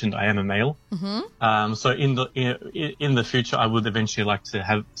we've mentioned, I am a male. So in the future, I would eventually like to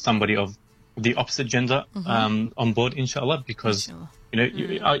have somebody of the opposite gender on board, inshallah, because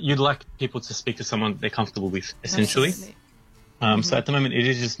you'd like people to speak to someone they're comfortable with, essentially. So at the moment, it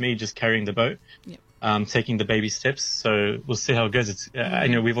is just me just carrying the boat, taking the baby steps. So we'll see how it goes. It's I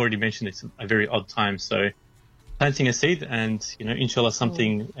know we've already mentioned it's a very odd time, so planting a seed and inshallah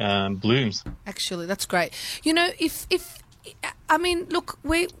something blooms. Actually, that's great.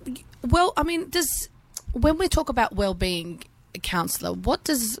 When we talk about well-being, counsellor, what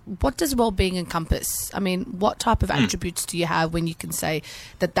does well-being encompass? I mean, what type of attributes do you have when you can say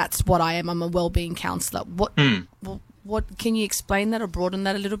that that's what I am? I'm a well-being counsellor. What can you explain that or broaden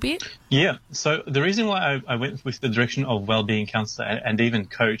that a little bit? Yeah. So the reason why I went with the direction of well-being counsellor and even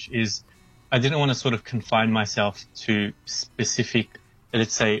coach is I didn't want to sort of confine myself to specific,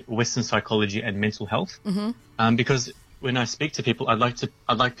 let's say, Western psychology and mental health, because when I speak to people, I'd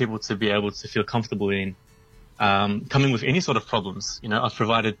like people to be able to feel comfortable in coming with any sort of problems. You know, I've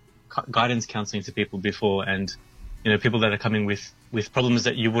provided guidance counselling to people before, and you know, people that are coming with problems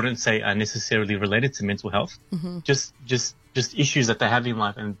that you wouldn't say are necessarily related to mental health, just issues that they have in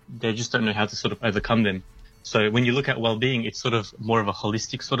life, and they just don't know how to sort of overcome them. So when you look at well-being, it's sort of more of a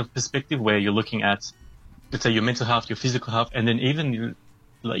holistic sort of perspective where you're looking at, let's say, your mental health, your physical health, and then even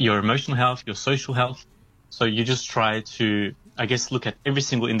your emotional health, your social health. So you just try to, I guess, look at every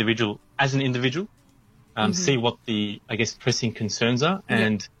single individual as an individual, see what the, I guess, pressing concerns are,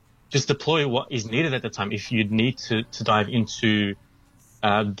 and just deploy what is needed at the time. If you need to dive into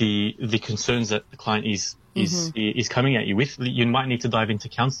the concerns that the client is coming at you with, you might need to dive into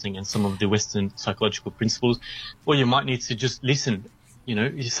counselling and some of the Western psychological principles, or you might need to just listen. You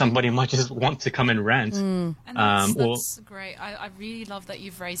know, somebody might just want to come and rant. And that's great. I really love that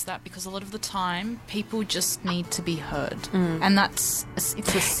you've raised that, because a lot of the time people just need to be heard. And it's as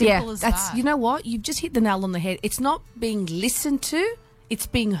simple as that. You know what? You've just hit the nail on the head. It's not being listened to, it's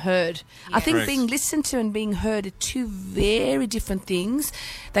being heard. I think Correct. being listened to and being heard are two very different things.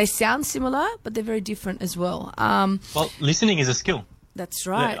 They sound similar, but they're very different as well. Well, listening is a skill. That's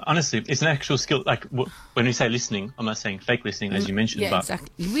right. Yeah, honestly, it's an actual skill. Like when we say listening, I'm not saying fake listening, as you mentioned, but exactly.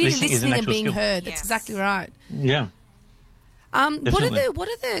 Really listening is an listening and actual being skill. heard. That's exactly right. Yeah.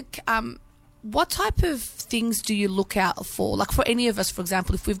 What type of things do you look out for? Like for any of us, for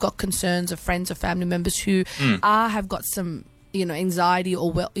example, if we've got concerns of friends or family members who have got some, you know, anxiety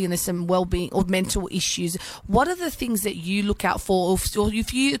or some well-being or mental issues, what are the things that you look out for? Or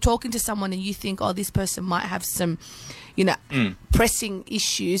if you're talking to someone and you think, oh, this person might have some, you know, pressing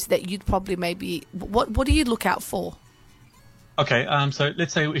issues that you'd probably maybe, what do you look out for? Okay, so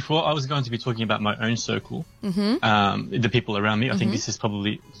let's say if I was going to be talking about my own circle, the people around me, I think this is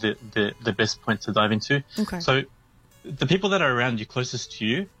probably the best point to dive into. Okay. So the people that are around you, closest to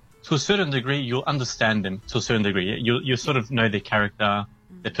you, to a certain degree, you'll understand them to a certain degree. You sort of know their character,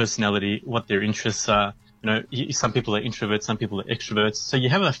 their personality, what their interests are. You know, some people are introverts, some people are extroverts. So you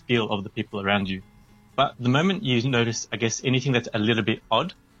have a feel of the people around you. But the moment you notice, I guess, anything that's a little bit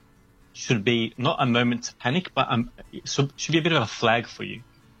odd should be not a moment to panic, but should be a bit of a flag for you.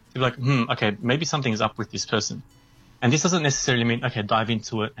 To be like, okay, maybe something's up with this person. And this doesn't necessarily mean, okay, dive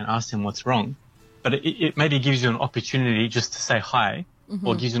into it and ask them what's wrong. But it maybe gives you an opportunity just to say hi,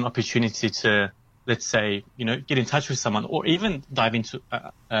 or gives you an opportunity to, let's say, you know, get in touch with someone, or even dive into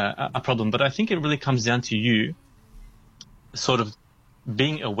a problem. But I think it really comes down to you sort of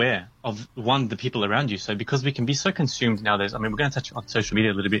being aware of, one, the people around you. So because we can be so consumed nowadays, I mean, we're going to touch on social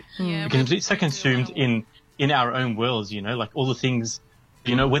media a little bit. Yeah, we can be so consumed in our own worlds, you know, like all the things,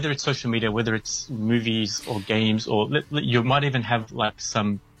 you know, whether it's social media, whether it's movies or games, or you might even have like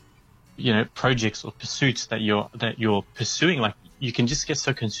some, you know, projects or pursuits that you're pursuing. Like you can just get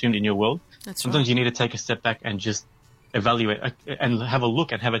so consumed in your world. Sometimes you need to take a step back and just evaluate and have a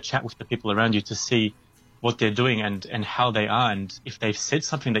look and have a chat with the people around you to see what they're doing and how they are, and if they've said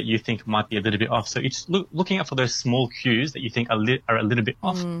something that you think might be a little bit off. So it's looking out for those small cues that you think are a little bit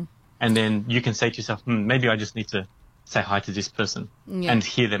off, and then you can say to yourself, maybe I just need to say hi to this person and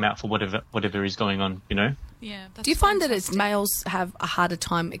hear them out for whatever is going on, you know? Yeah. That's Do you find that as males have a harder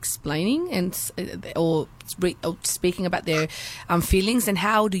time explaining or speaking about their feelings, and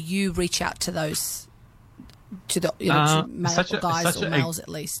how do you reach out to those, to the to male guys or males at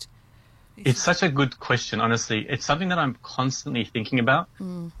least? It's such a good question, honestly. It's something that I'm constantly thinking about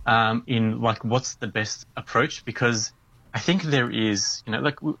in like what's the best approach, because I think there is, you know,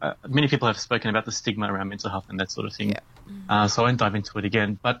 like many people have spoken about the stigma around mental health and that sort of thing. Yeah. So I won't dive into it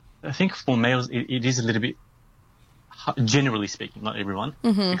again. But I think for males, it is a little bit, generally speaking, not everyone,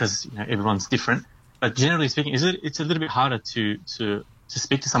 because you know, everyone's different. But generally speaking, it's a little bit harder to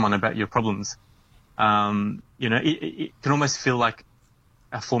speak to someone about your problems. You know, it can almost feel like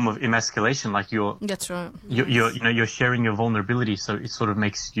a form of emasculation, like that's right. You're sharing your vulnerability, so it sort of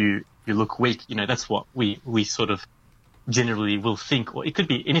makes you look weak. You know, that's what we sort of generally will think, or it could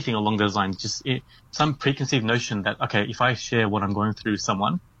be anything along those lines. Just some preconceived notion that, okay, if I share what I'm going through with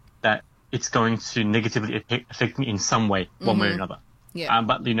someone, that it's going to negatively affect me in some way, one way or another. Yeah.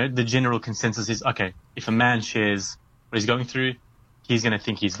 But you know, the general consensus is, okay, if a man shares what he's going through, he's going to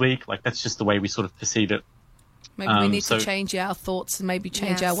think he's weak. Like that's just the way we sort of perceive it. Maybe we need to change our thoughts and maybe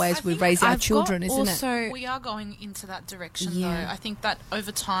change our ways we raise our children, isn't it? We are going into that direction, though. I think that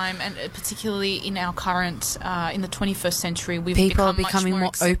over time, and particularly in our current, in the 21st century, people are becoming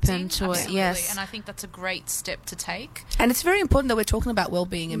much more open to Absolutely. it. Yes, and I think that's a great step to take. And it's very important that we're talking about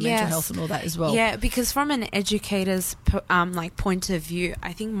well-being and mental health and all that as well. Yeah, because from an educator's point of view,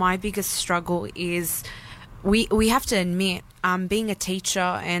 I think my biggest struggle is we have to admit, being a teacher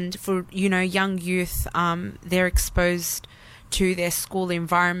and for, young youth, they're exposed to their school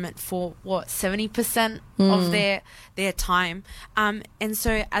environment for 70% of their time. And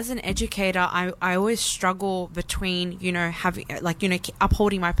so as an educator, I always struggle between, having,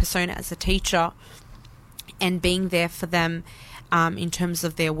 upholding my persona as a teacher and being there for them, in terms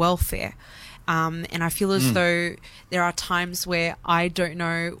of their welfare. And I feel as though there are times where I don't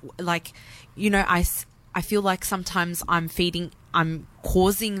know, I feel like sometimes I'm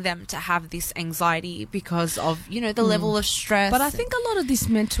causing them to have this anxiety because of, the level of stress. But I think a lot of this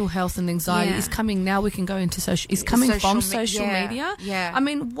mental health and anxiety is coming now. We can go into from social media. Yeah. I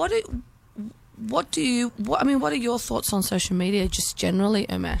mean, what are your thoughts on social media just generally,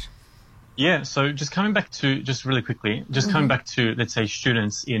 Omer? Yeah, so just coming back to, just really quickly, coming back to, let's say,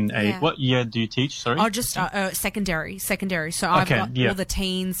 students in what year do you teach? Sorry? Oh, just secondary. So I've got all the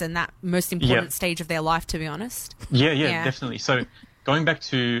teens and that most important stage of their life, to be honest. Yeah, definitely. So going back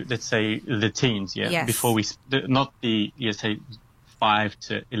to, let's say, the teens, before not the, say, 5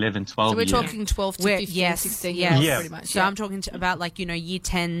 to 11, 12 So we're years. talking 12 to 15, 16 years, pretty much. So I'm talking about, year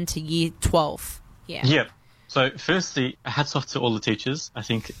 10 to year 12. Yeah. So firstly, hats off to all the teachers. I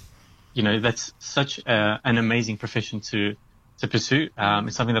think, that's such an amazing profession to pursue.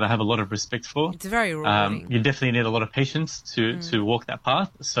 It's something that I have a lot of respect for. It's very rewarding. You definitely need a lot of patience to walk that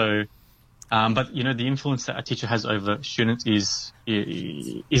path. So, but the influence that a teacher has over students is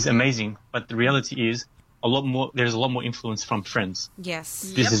amazing. But the reality is there's a lot more influence from friends.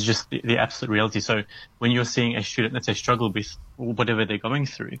 Yes. This is just the absolute reality. So when you're seeing a student, let's say, struggle with whatever they're going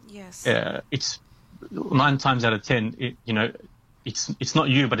through, it's 9 times out of 10, it's not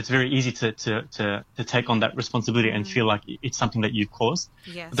you, but it's very easy to take on that responsibility and feel like it's something that you've caused.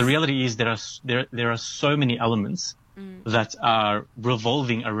 Yes. The reality is there are so many elements that are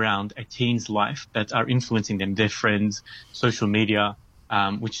revolving around a teen's life that are influencing them, their friends, social media,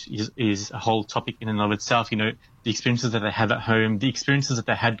 which is a whole topic in and of itself. The experiences that they have at home, the experiences that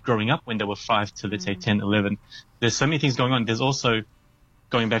they had growing up when they were 5 to, let's say, 10, 11. There's so many things going on. There's also,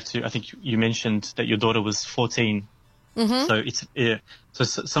 going back to, I think you mentioned that your daughter was 14. So so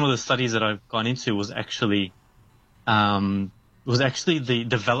some of the studies that I've gone into was actually the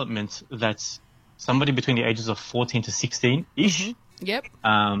development that somebody between the ages of 14 to 16-ish. Yep.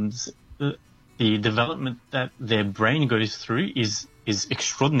 The development that their brain goes through is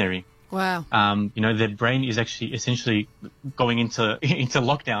extraordinary. Wow. Their brain is actually essentially going into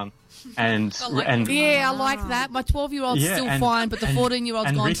lockdown. And I like that. My 12-year-old's still fine, but the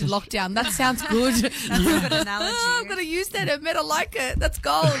 14-year-old's gone to lockdown. That sounds good. That's a good analogy. I'm going to use that. I like it. That's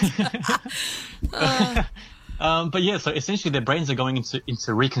gold. So essentially their brains are going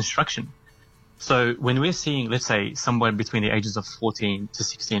into reconstruction. So when we're seeing, let's say, somewhere between the ages of 14 to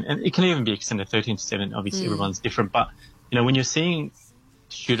 16, and it can even be extended 13 to 7, obviously everyone's different, but, when you're seeing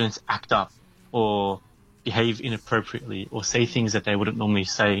students act up or behave inappropriately or say things that they wouldn't normally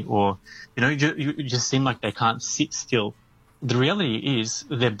say, or, you just seem like they can't sit still. The reality is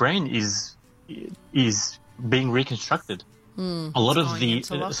their brain is being reconstructed. A lot of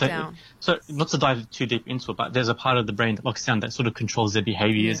so not to dive too deep into it, but there's a part of the brain that locks down that sort of controls their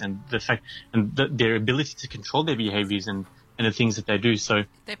behaviors and the fact and their ability to control their behaviors and the things that they do. So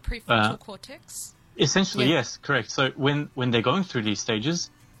their prefrontal cortex. Essentially, yes, correct. So when they're going through these stages,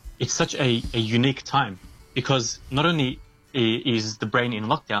 it's such a unique time because not only is the brain in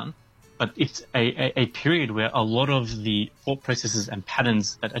lockdown, but it's a period where a lot of the thought processes and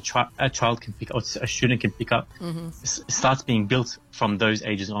patterns that a child can pick up, or a student can pick up, starts being built from those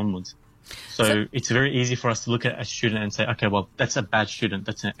ages onwards. So it's very easy for us to look at a student and say, okay, well, that's a bad student,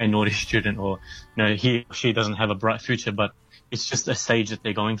 that's a naughty student, or he or she doesn't have a bright future, but it's just a stage that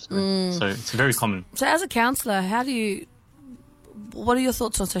they're going through. So it's very common. So as a counsellor, what are your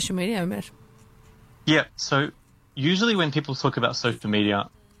thoughts on social media, Omer? Yeah, so usually when people talk about social media,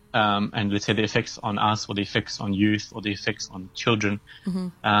 and let's say the effects on us or the effects on youth or the effects on children,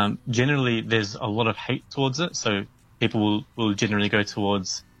 generally there's a lot of hate towards it. So people will generally go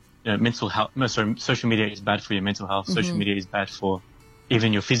towards mental health. Social media is bad for your mental health. Social media is bad for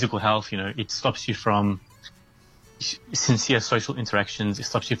even your physical health. It stops you from sincere social interactions. It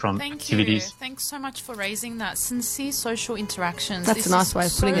stops you from Thank activities. you. Thanks so much for raising that. Sincere social interactions. That's a nice way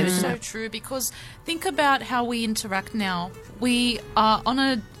of putting it, isn't so it? true, because think about how we interact now. We are on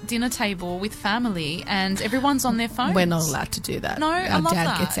a dinner table with family and everyone's on their phones. We're not allowed to do that. No, I Our love dad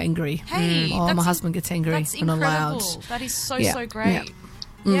that. gets angry. Hey, Oh, that's my husband gets angry. That's We're not allowed. incredible. That is so Yeah, great. yeah.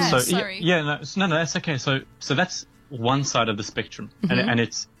 Yeah, So sorry. no, that's okay. So that's one side of the spectrum, and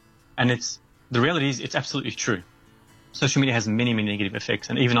it's the reality is it's absolutely true. Social media has many negative effects,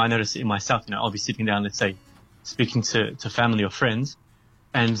 and even I notice it in myself. I'll be sitting down, let's say, speaking to family or friends,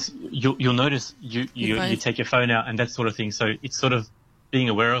 and you'll notice you take your phone out and that sort of thing. So it's sort of being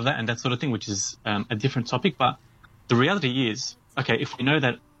aware of that and that sort of thing, which is a different topic. But the reality is, okay, if we know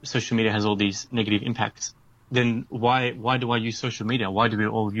that social media has all these negative impacts, then why do I use social media? Why do we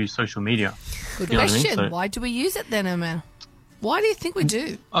all use social media? Good You know what I mean? question. So- Why do we use it then, Omer? Why do you think we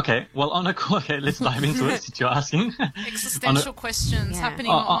do? Okay, well, okay, let's dive into it since you're asking. Existential questions Yeah.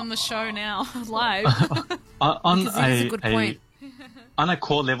 happening on the show now, live. On Because it is a good point. on a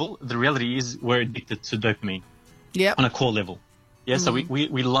core level, the reality is we're addicted to dopamine Yep. on a core level. Yeah, so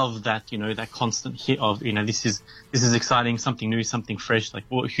we love that, that constant hit of, this is exciting, something new, something fresh, like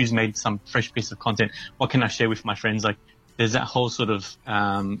who's made some fresh piece of content, what can I share with my friends? Like there's that whole sort of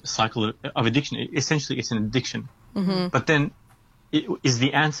cycle of addiction. Essentially, it's an addiction. But then is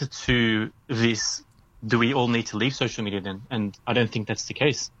the answer to this, do we all need to leave social media then? And I don't think that's the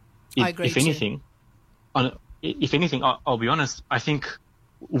case. I agree If too. anything, I'll be honest, I think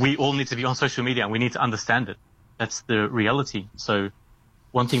we all need to be on social media and we need to understand it. That's the reality. So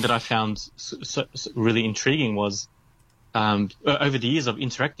one thing that I found so really intriguing was over the years of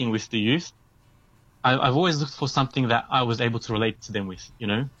interacting with the youth, I've always looked for something that I was able to relate to them with,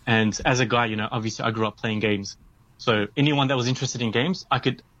 And as a guy, obviously I grew up playing games. So anyone that was interested in games, I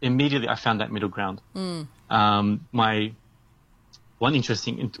found that middle ground. My one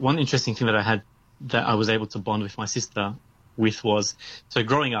interesting thing that I had that I was able to bond with my sister with was, so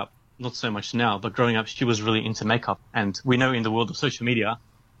growing up, not so much now, but growing up, she was really into makeup. And we know in the world of social media,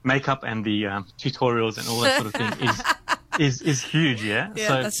 makeup and the tutorials and all that sort of thing is huge, yeah? Yeah,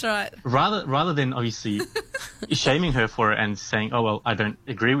 So that's right. rather than obviously shaming her for it and saying, oh, well, I don't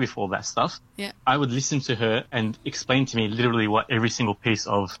agree with all that stuff, Yeah. I would listen to her and explain to me literally what every single piece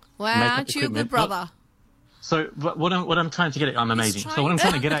of Wow, makeup aren't you a equipment- good brother? So what I'm trying to get at, I'm amazing. So what I'm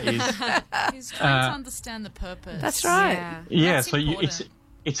trying to get at is, He's trying to understand the purpose. That's right. Yeah. yeah, That's so important.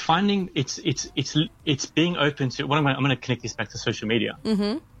 it's finding, it's being open to, I'm going to connect this back to social media.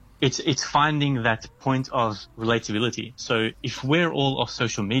 Mm-hmm. It's finding that point of relatability. So if we're all off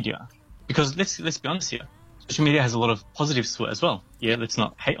social media, because let's be honest here, social media has a lot of positives to it as well. Yeah, let's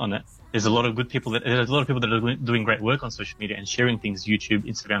not hate on it. There's a lot of people that are doing great work on social media and sharing things, YouTube,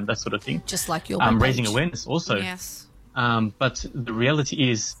 Instagram, that sort of thing. Just like your Raising webpage. awareness also. Yes. But the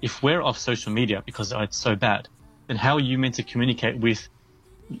reality is, if we're off social media because it's so bad, then how are you meant to communicate with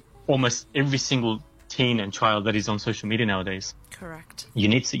almost every single teen and child that is on social media nowadays? Correct. You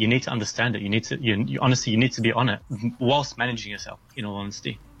need to understand it. You need to be on it whilst managing yourself. In all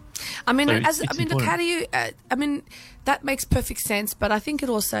honesty. I mean, So look, important. how do you? That makes perfect sense, but I think it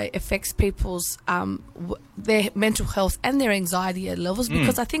also affects people's their mental health and their anxiety levels,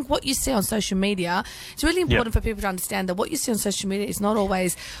 because I think what you see on social media, it's really important for people to understand that what you see on social media is not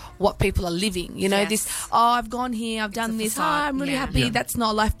always what people are living. Yes. This, I've gone here, I've done this, facade, I'm really yeah. happy. Yeah. That's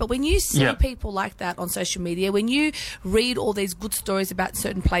not life. But when you see Yeah. people like that on social media, when you read all these good stories about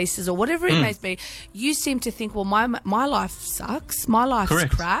certain places or whatever it may be, you seem to think, well, my life sucks, my life's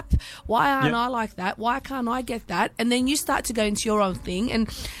Correct. crap. Why aren't Yep. I like that? Why can't I get that? And then you start to go into your own thing, and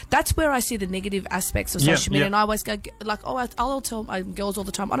that's where I see the negative aspects of Yep, social media. yep. And I always go like, I'll tell my girls all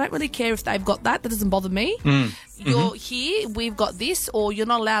the time, I don't really care if they've got that. That doesn't bother me. You're here, we've got this, or you're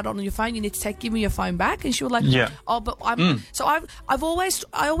not allowed on your phone. You need to give me your phone back. And she was like, Yeah. oh, but I'm. So I always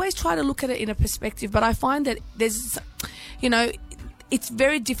try to look at it in a perspective, but I find that there's, it's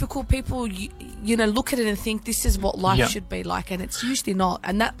very difficult. People, look at it and think this is what life Yeah. should be like, and it's usually not.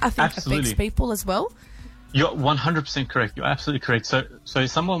 And that, I think, Absolutely. affects people as well. You're 100% correct. You're absolutely correct. So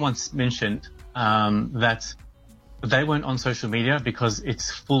someone once mentioned that they weren't on social media because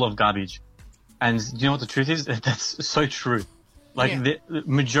it's full of garbage. And you know what the truth is? That's so true. Like Yeah. the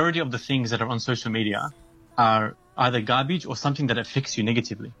majority of the things that are on social media are either garbage or something that affects you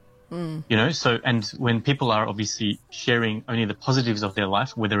negatively. So, and when people are obviously sharing only the positives of their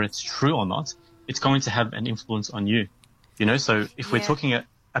life, whether it's true or not, it's going to have an influence on you. So if we're talking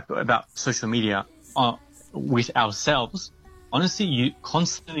about social media with ourselves, honestly, you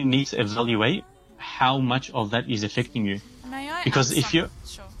constantly need to evaluate how much of that is affecting you. May I? Because add if you-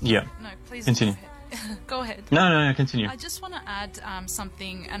 Sure. Yeah. No, please Continue. go ahead. Go ahead. No, continue. I just want to add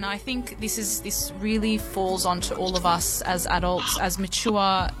something, and I think this really falls onto all of us as adults, as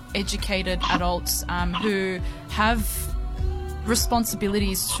mature, educated adults who have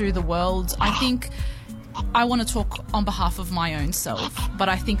responsibilities to the world. I think I want to talk on behalf of my own self, but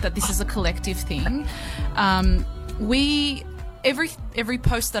I think that this is a collective thing. Every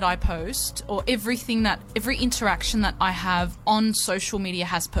post that I post, or every interaction that I have on social media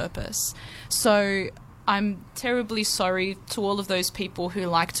has purpose. So I'm terribly sorry to all of those people who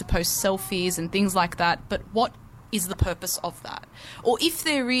like to post selfies and things like that, but what is the purpose of that? Or if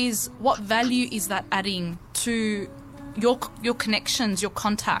there is, what value is that adding to your connections, your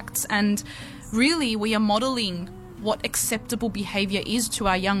contacts? And really, we are modelling what acceptable behaviour is to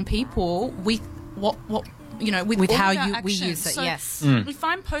our young people with with all how of our we actions. use it. So Yes. if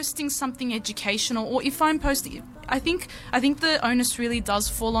I'm posting something educational, or if I'm posting, I think the onus really does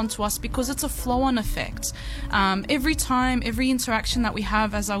fall onto us, because it's a flow-on effect. Every interaction that we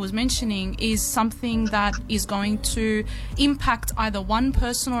have, as I was mentioning, is something that is going to impact either one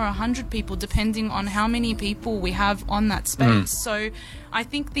person or 100 people, depending on how many people we have on that space. So I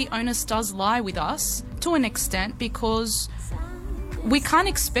think the onus does lie with us to an extent, because we can't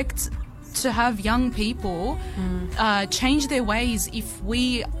expect to have young people change their ways if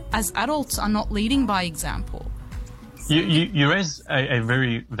we as adults are not leading by example. You raise a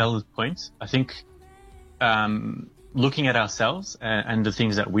very valid point. I think looking at ourselves and the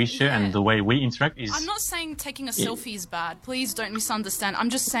things that we share and the way we interact is... I'm not saying taking a selfie is bad. Please don't misunderstand. I'm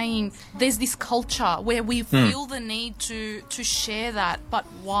just saying there's this culture where we feel the need to share that, but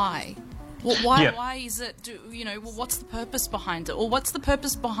why? Well, why is it, what's the purpose behind it? Or what's the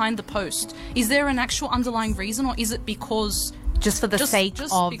purpose behind the post? Is there an actual underlying reason, or is it because... Just for the sake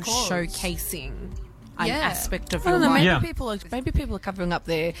of because? Showcasing an aspect of I your don't know, life. maybe people are covering up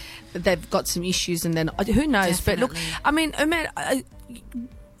they've got some issues, and then who knows. Definitely. But look, I mean, Omer,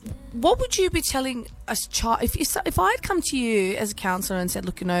 what would you be telling a child if I had come to you as a counsellor and said,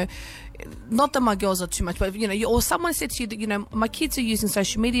 look, not that my girls are too much, but or someone said to you that my kids are using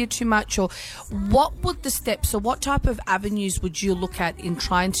social media too much, or what would the steps, or what type of avenues would you look at in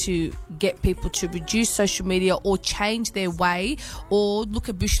trying to get people to reduce social media or change their way, or look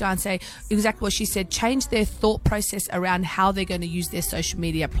at Bushra and say exactly what she said, change their thought process around how they're going to use their social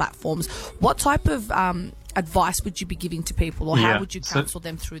media platforms? What type of advice would you be giving to people, or how would you counsel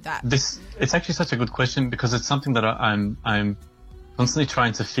them through that? It's actually such a good question, because it's something that I'm constantly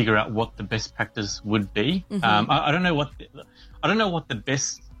trying to figure out what the best practice would be. I don't know what the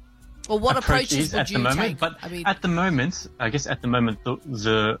best or what approach is would at you the moment, take? but I mean, at the moment,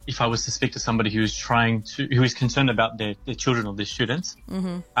 if I was to speak to somebody who is concerned about their children or their students,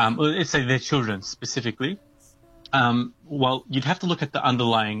 let's say their children specifically, well, you'd have to look at the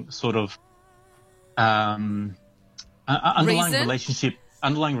underlying sort of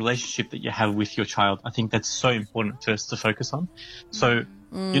underlying relationship that you have with your child. I think that's so important for us to focus on. So,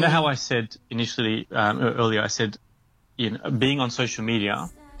 you know how I said initially, earlier, I said, being on social media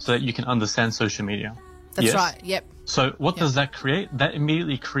so that you can understand social media. That's right. Yep. So what does that create? That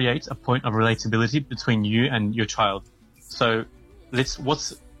immediately creates a point of relatability between you and your child. So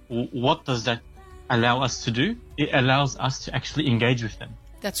what does that allow us to do? It allows us to actually engage with them.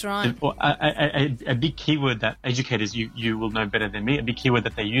 That's right. A big keyword that educators, you will know better than me, a big keyword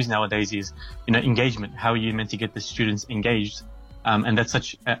that they use nowadays is, engagement. How are you meant to get the students engaged? And that's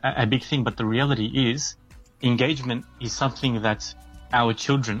such a big thing. But the reality is, engagement is something that our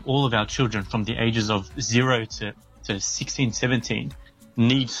children, all of our children from the ages of 0 to 16, 17,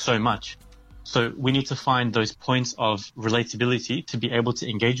 need so much. So we need to find those points of relatability to be able to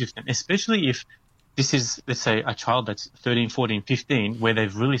engage with them, especially if this is, let's say, a child that's 13, 14, 15, where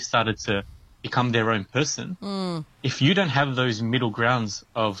they've really started to become their own person. If you don't have those middle grounds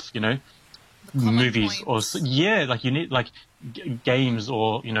of, movies points. or, you need games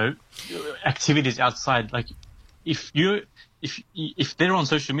or, activities outside. Like if they're on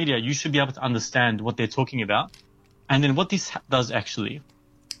social media, you should be able to understand what they're talking about. And then what this does actually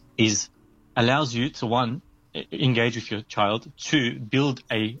is allows you to, one, engage with your child, to build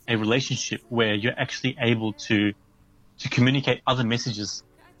a relationship where you're actually able to communicate other messages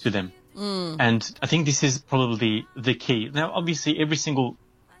to them. And I think this is probably the key. Now, obviously, every single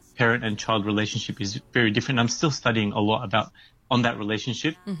parent and child relationship is very different. I'm still studying a lot on that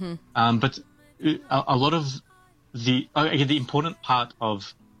relationship. But a lot of the important part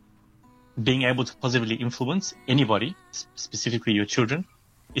of being able to positively influence anybody, specifically your children,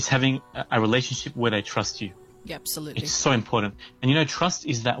 is having a relationship where they trust you. Yeah, absolutely. It's so important. And trust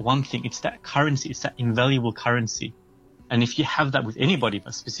is that one thing. It's that currency. It's that invaluable currency. And if you have that with anybody,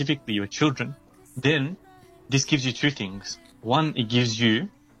 but specifically your children, then this gives you two things. One, it gives you,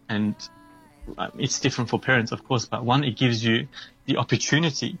 and it's different for parents, of course, but one, it gives you the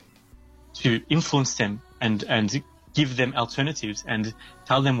opportunity to influence them and give them alternatives and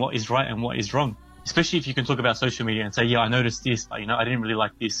tell them what is right and what is wrong. Especially if you can talk about social media and say, yeah, I noticed this, I didn't really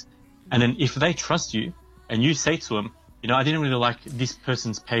like this. And then if they trust you and you say to them, I didn't really like this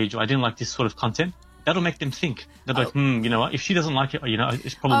person's page, or I didn't like this sort of content, that'll make them think. They'll be like, you know what, if she doesn't like it,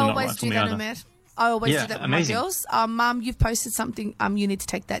 it's probably not right for me either. I always do that with my girls. Mum, you've posted something, you need to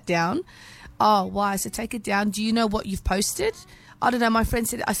take that down. Oh, why? So take it down. Do you know what you've posted? I don't know. My friend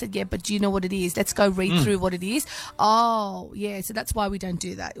said, I said, yeah, but do you know what it is? Let's go read through what it is. Oh, yeah. So that's why we don't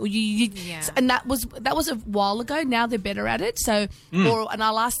do that. And that was a while ago. Now they're better at it. So, and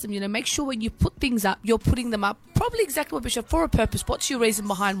I'll ask them, make sure when you put things up, you're putting them up probably exactly what Bishop, for a purpose. What's your reason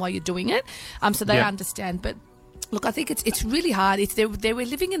behind why you're doing it? So they understand. But look, I think it's really hard. We're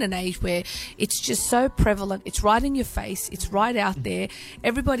living in an age where it's just so prevalent. It's right in your face. It's right out there.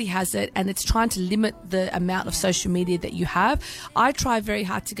 Everybody has it, and it's trying to limit the amount of social media that you have. I try very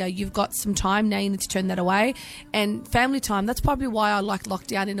hard to go, you've got some time, now you need to turn that away. And family time, that's probably why I like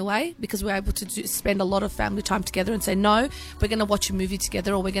lockdown in a way, because we're able to spend a lot of family time together and say, no, we're going to watch a movie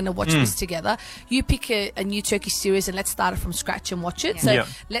together, or we're going to watch this together. You pick a new Turkish series and let's start it from scratch and watch it. So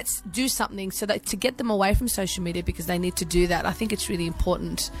let's do something so that to get them away from social media, because they need to do that. I think it's really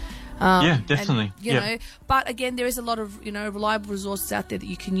important. Definitely. And, but again, there is a lot of, reliable resources out there that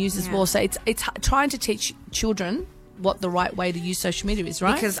you can use as well. So it's trying to teach children what the right way to use social media is,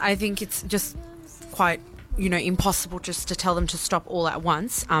 right? Because I think it's just quite, impossible just to tell them to stop all at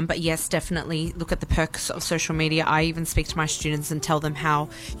once. But yes, definitely look at the perks of social media. I even speak to my students and tell them how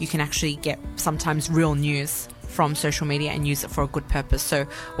you can actually get sometimes real news from social media and use it for a good purpose. So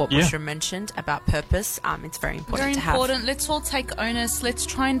what Bushra mentioned about purpose, it's very important to have. Very important. Let's all take onus. Let's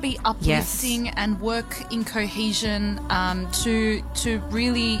try and be uplifting and work in cohesion to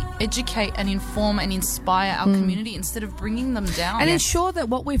really educate and inform and inspire our community instead of bringing them down. And ensure that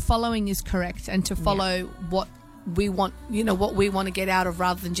what we're following is correct, and to follow what we want, what we want to get out of,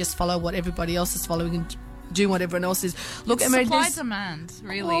 rather than just follow what everybody else is following and doing what everyone else is. Look, supply demand,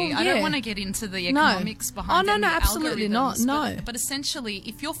 really. I don't want to get into the economics behind it. Oh, no, absolutely not. No. But essentially,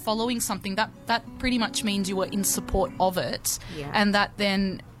 if you're following something, that pretty much means you are in support of it, and that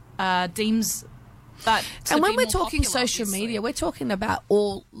then deems that. And when we're talking social media, we're talking about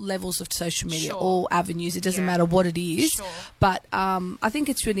all levels of social media, all avenues. It doesn't matter what it is. But I think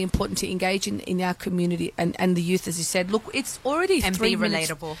it's really important to engage in our community and the youth, as you said. Look, it's already and 3 be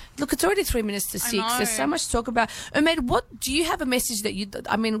minutes. relatable. Look, it's already 3 minutes to 6. There's so much to talk about. Omer, what do you have a message that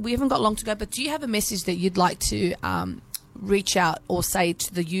we haven't got long to go, but do you have a message that you'd like to reach out or say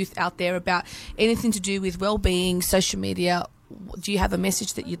to the youth out there about anything to do with well-being, social media? Do you have a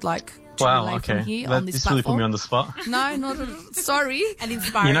message that you'd like to relay from here on this platform? Really put me on the spot. No, not at all. Sorry. An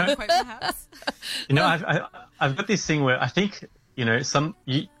inspiring quote, perhaps. I've got this thing where I think,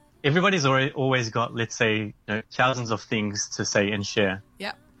 everybody's always got, let's say, thousands of things to say and share.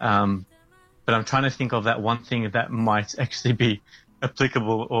 Yep. But I'm trying to think of that one thing that might actually be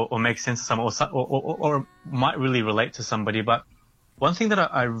applicable or make sense to someone or might really relate to somebody. But one thing that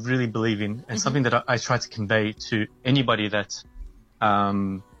I really believe in, and something that I try to convey to anybody that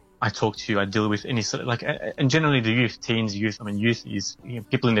I talk to, I deal with, any sort of and generally the youth, teens, youth. I mean, youth is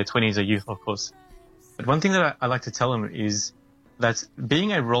people in their 20s are youth, of course. But one thing that I like to tell them is that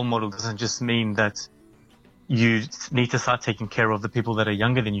being a role model doesn't just mean that you need to start taking care of the people that are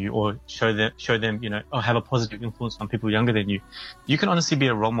younger than you, or show them, or have a positive influence on people younger than you. You can honestly be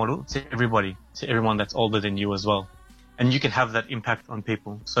a role model to everyone that's older than you as well. And you can have that impact on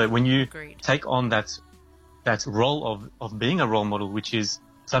people. So when you take on that role of being a role model, which is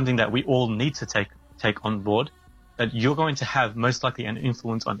something that we all need to take on board, that you're going to have most likely an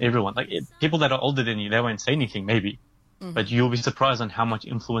influence on everyone. People that are older than you, they won't say anything maybe, but you'll be surprised on how much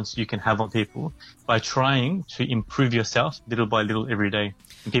influence you can have on people by trying to improve yourself little by little every day.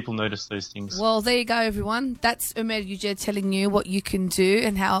 And people notice those things. Well, there you go, everyone. That's Omer Yucel telling you what you can do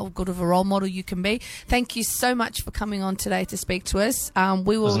and how good of a role model you can be. Thank you so much for coming on today to speak to us.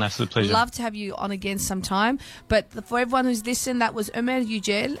 We will an absolute pleasure. Love to have you on again sometime. But for everyone who's listened, that was Omer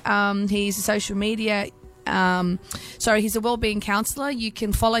Yucel. He's a social media he's a wellbeing counsellor. You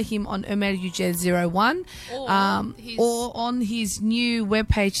can follow him on Omer Yucel01 or on his new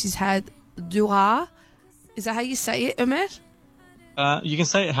webpage he's had Dua. Is that how you say it, Omer? You can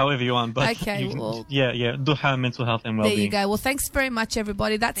say it however you want, but Okay, Duha, mental health and well-being. There you go. Well, thanks very much,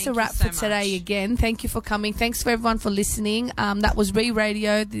 everybody. That's a wrap for today again. Thank you for coming. Thanks for everyone for listening. That was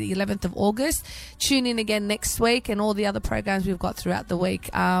Radio, the 11th of August. Tune in again next week and all the other programs we've got throughout the week.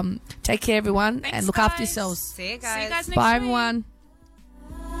 Take care, everyone, and look after yourselves. See you guys. See you guys next Bye, week. everyone.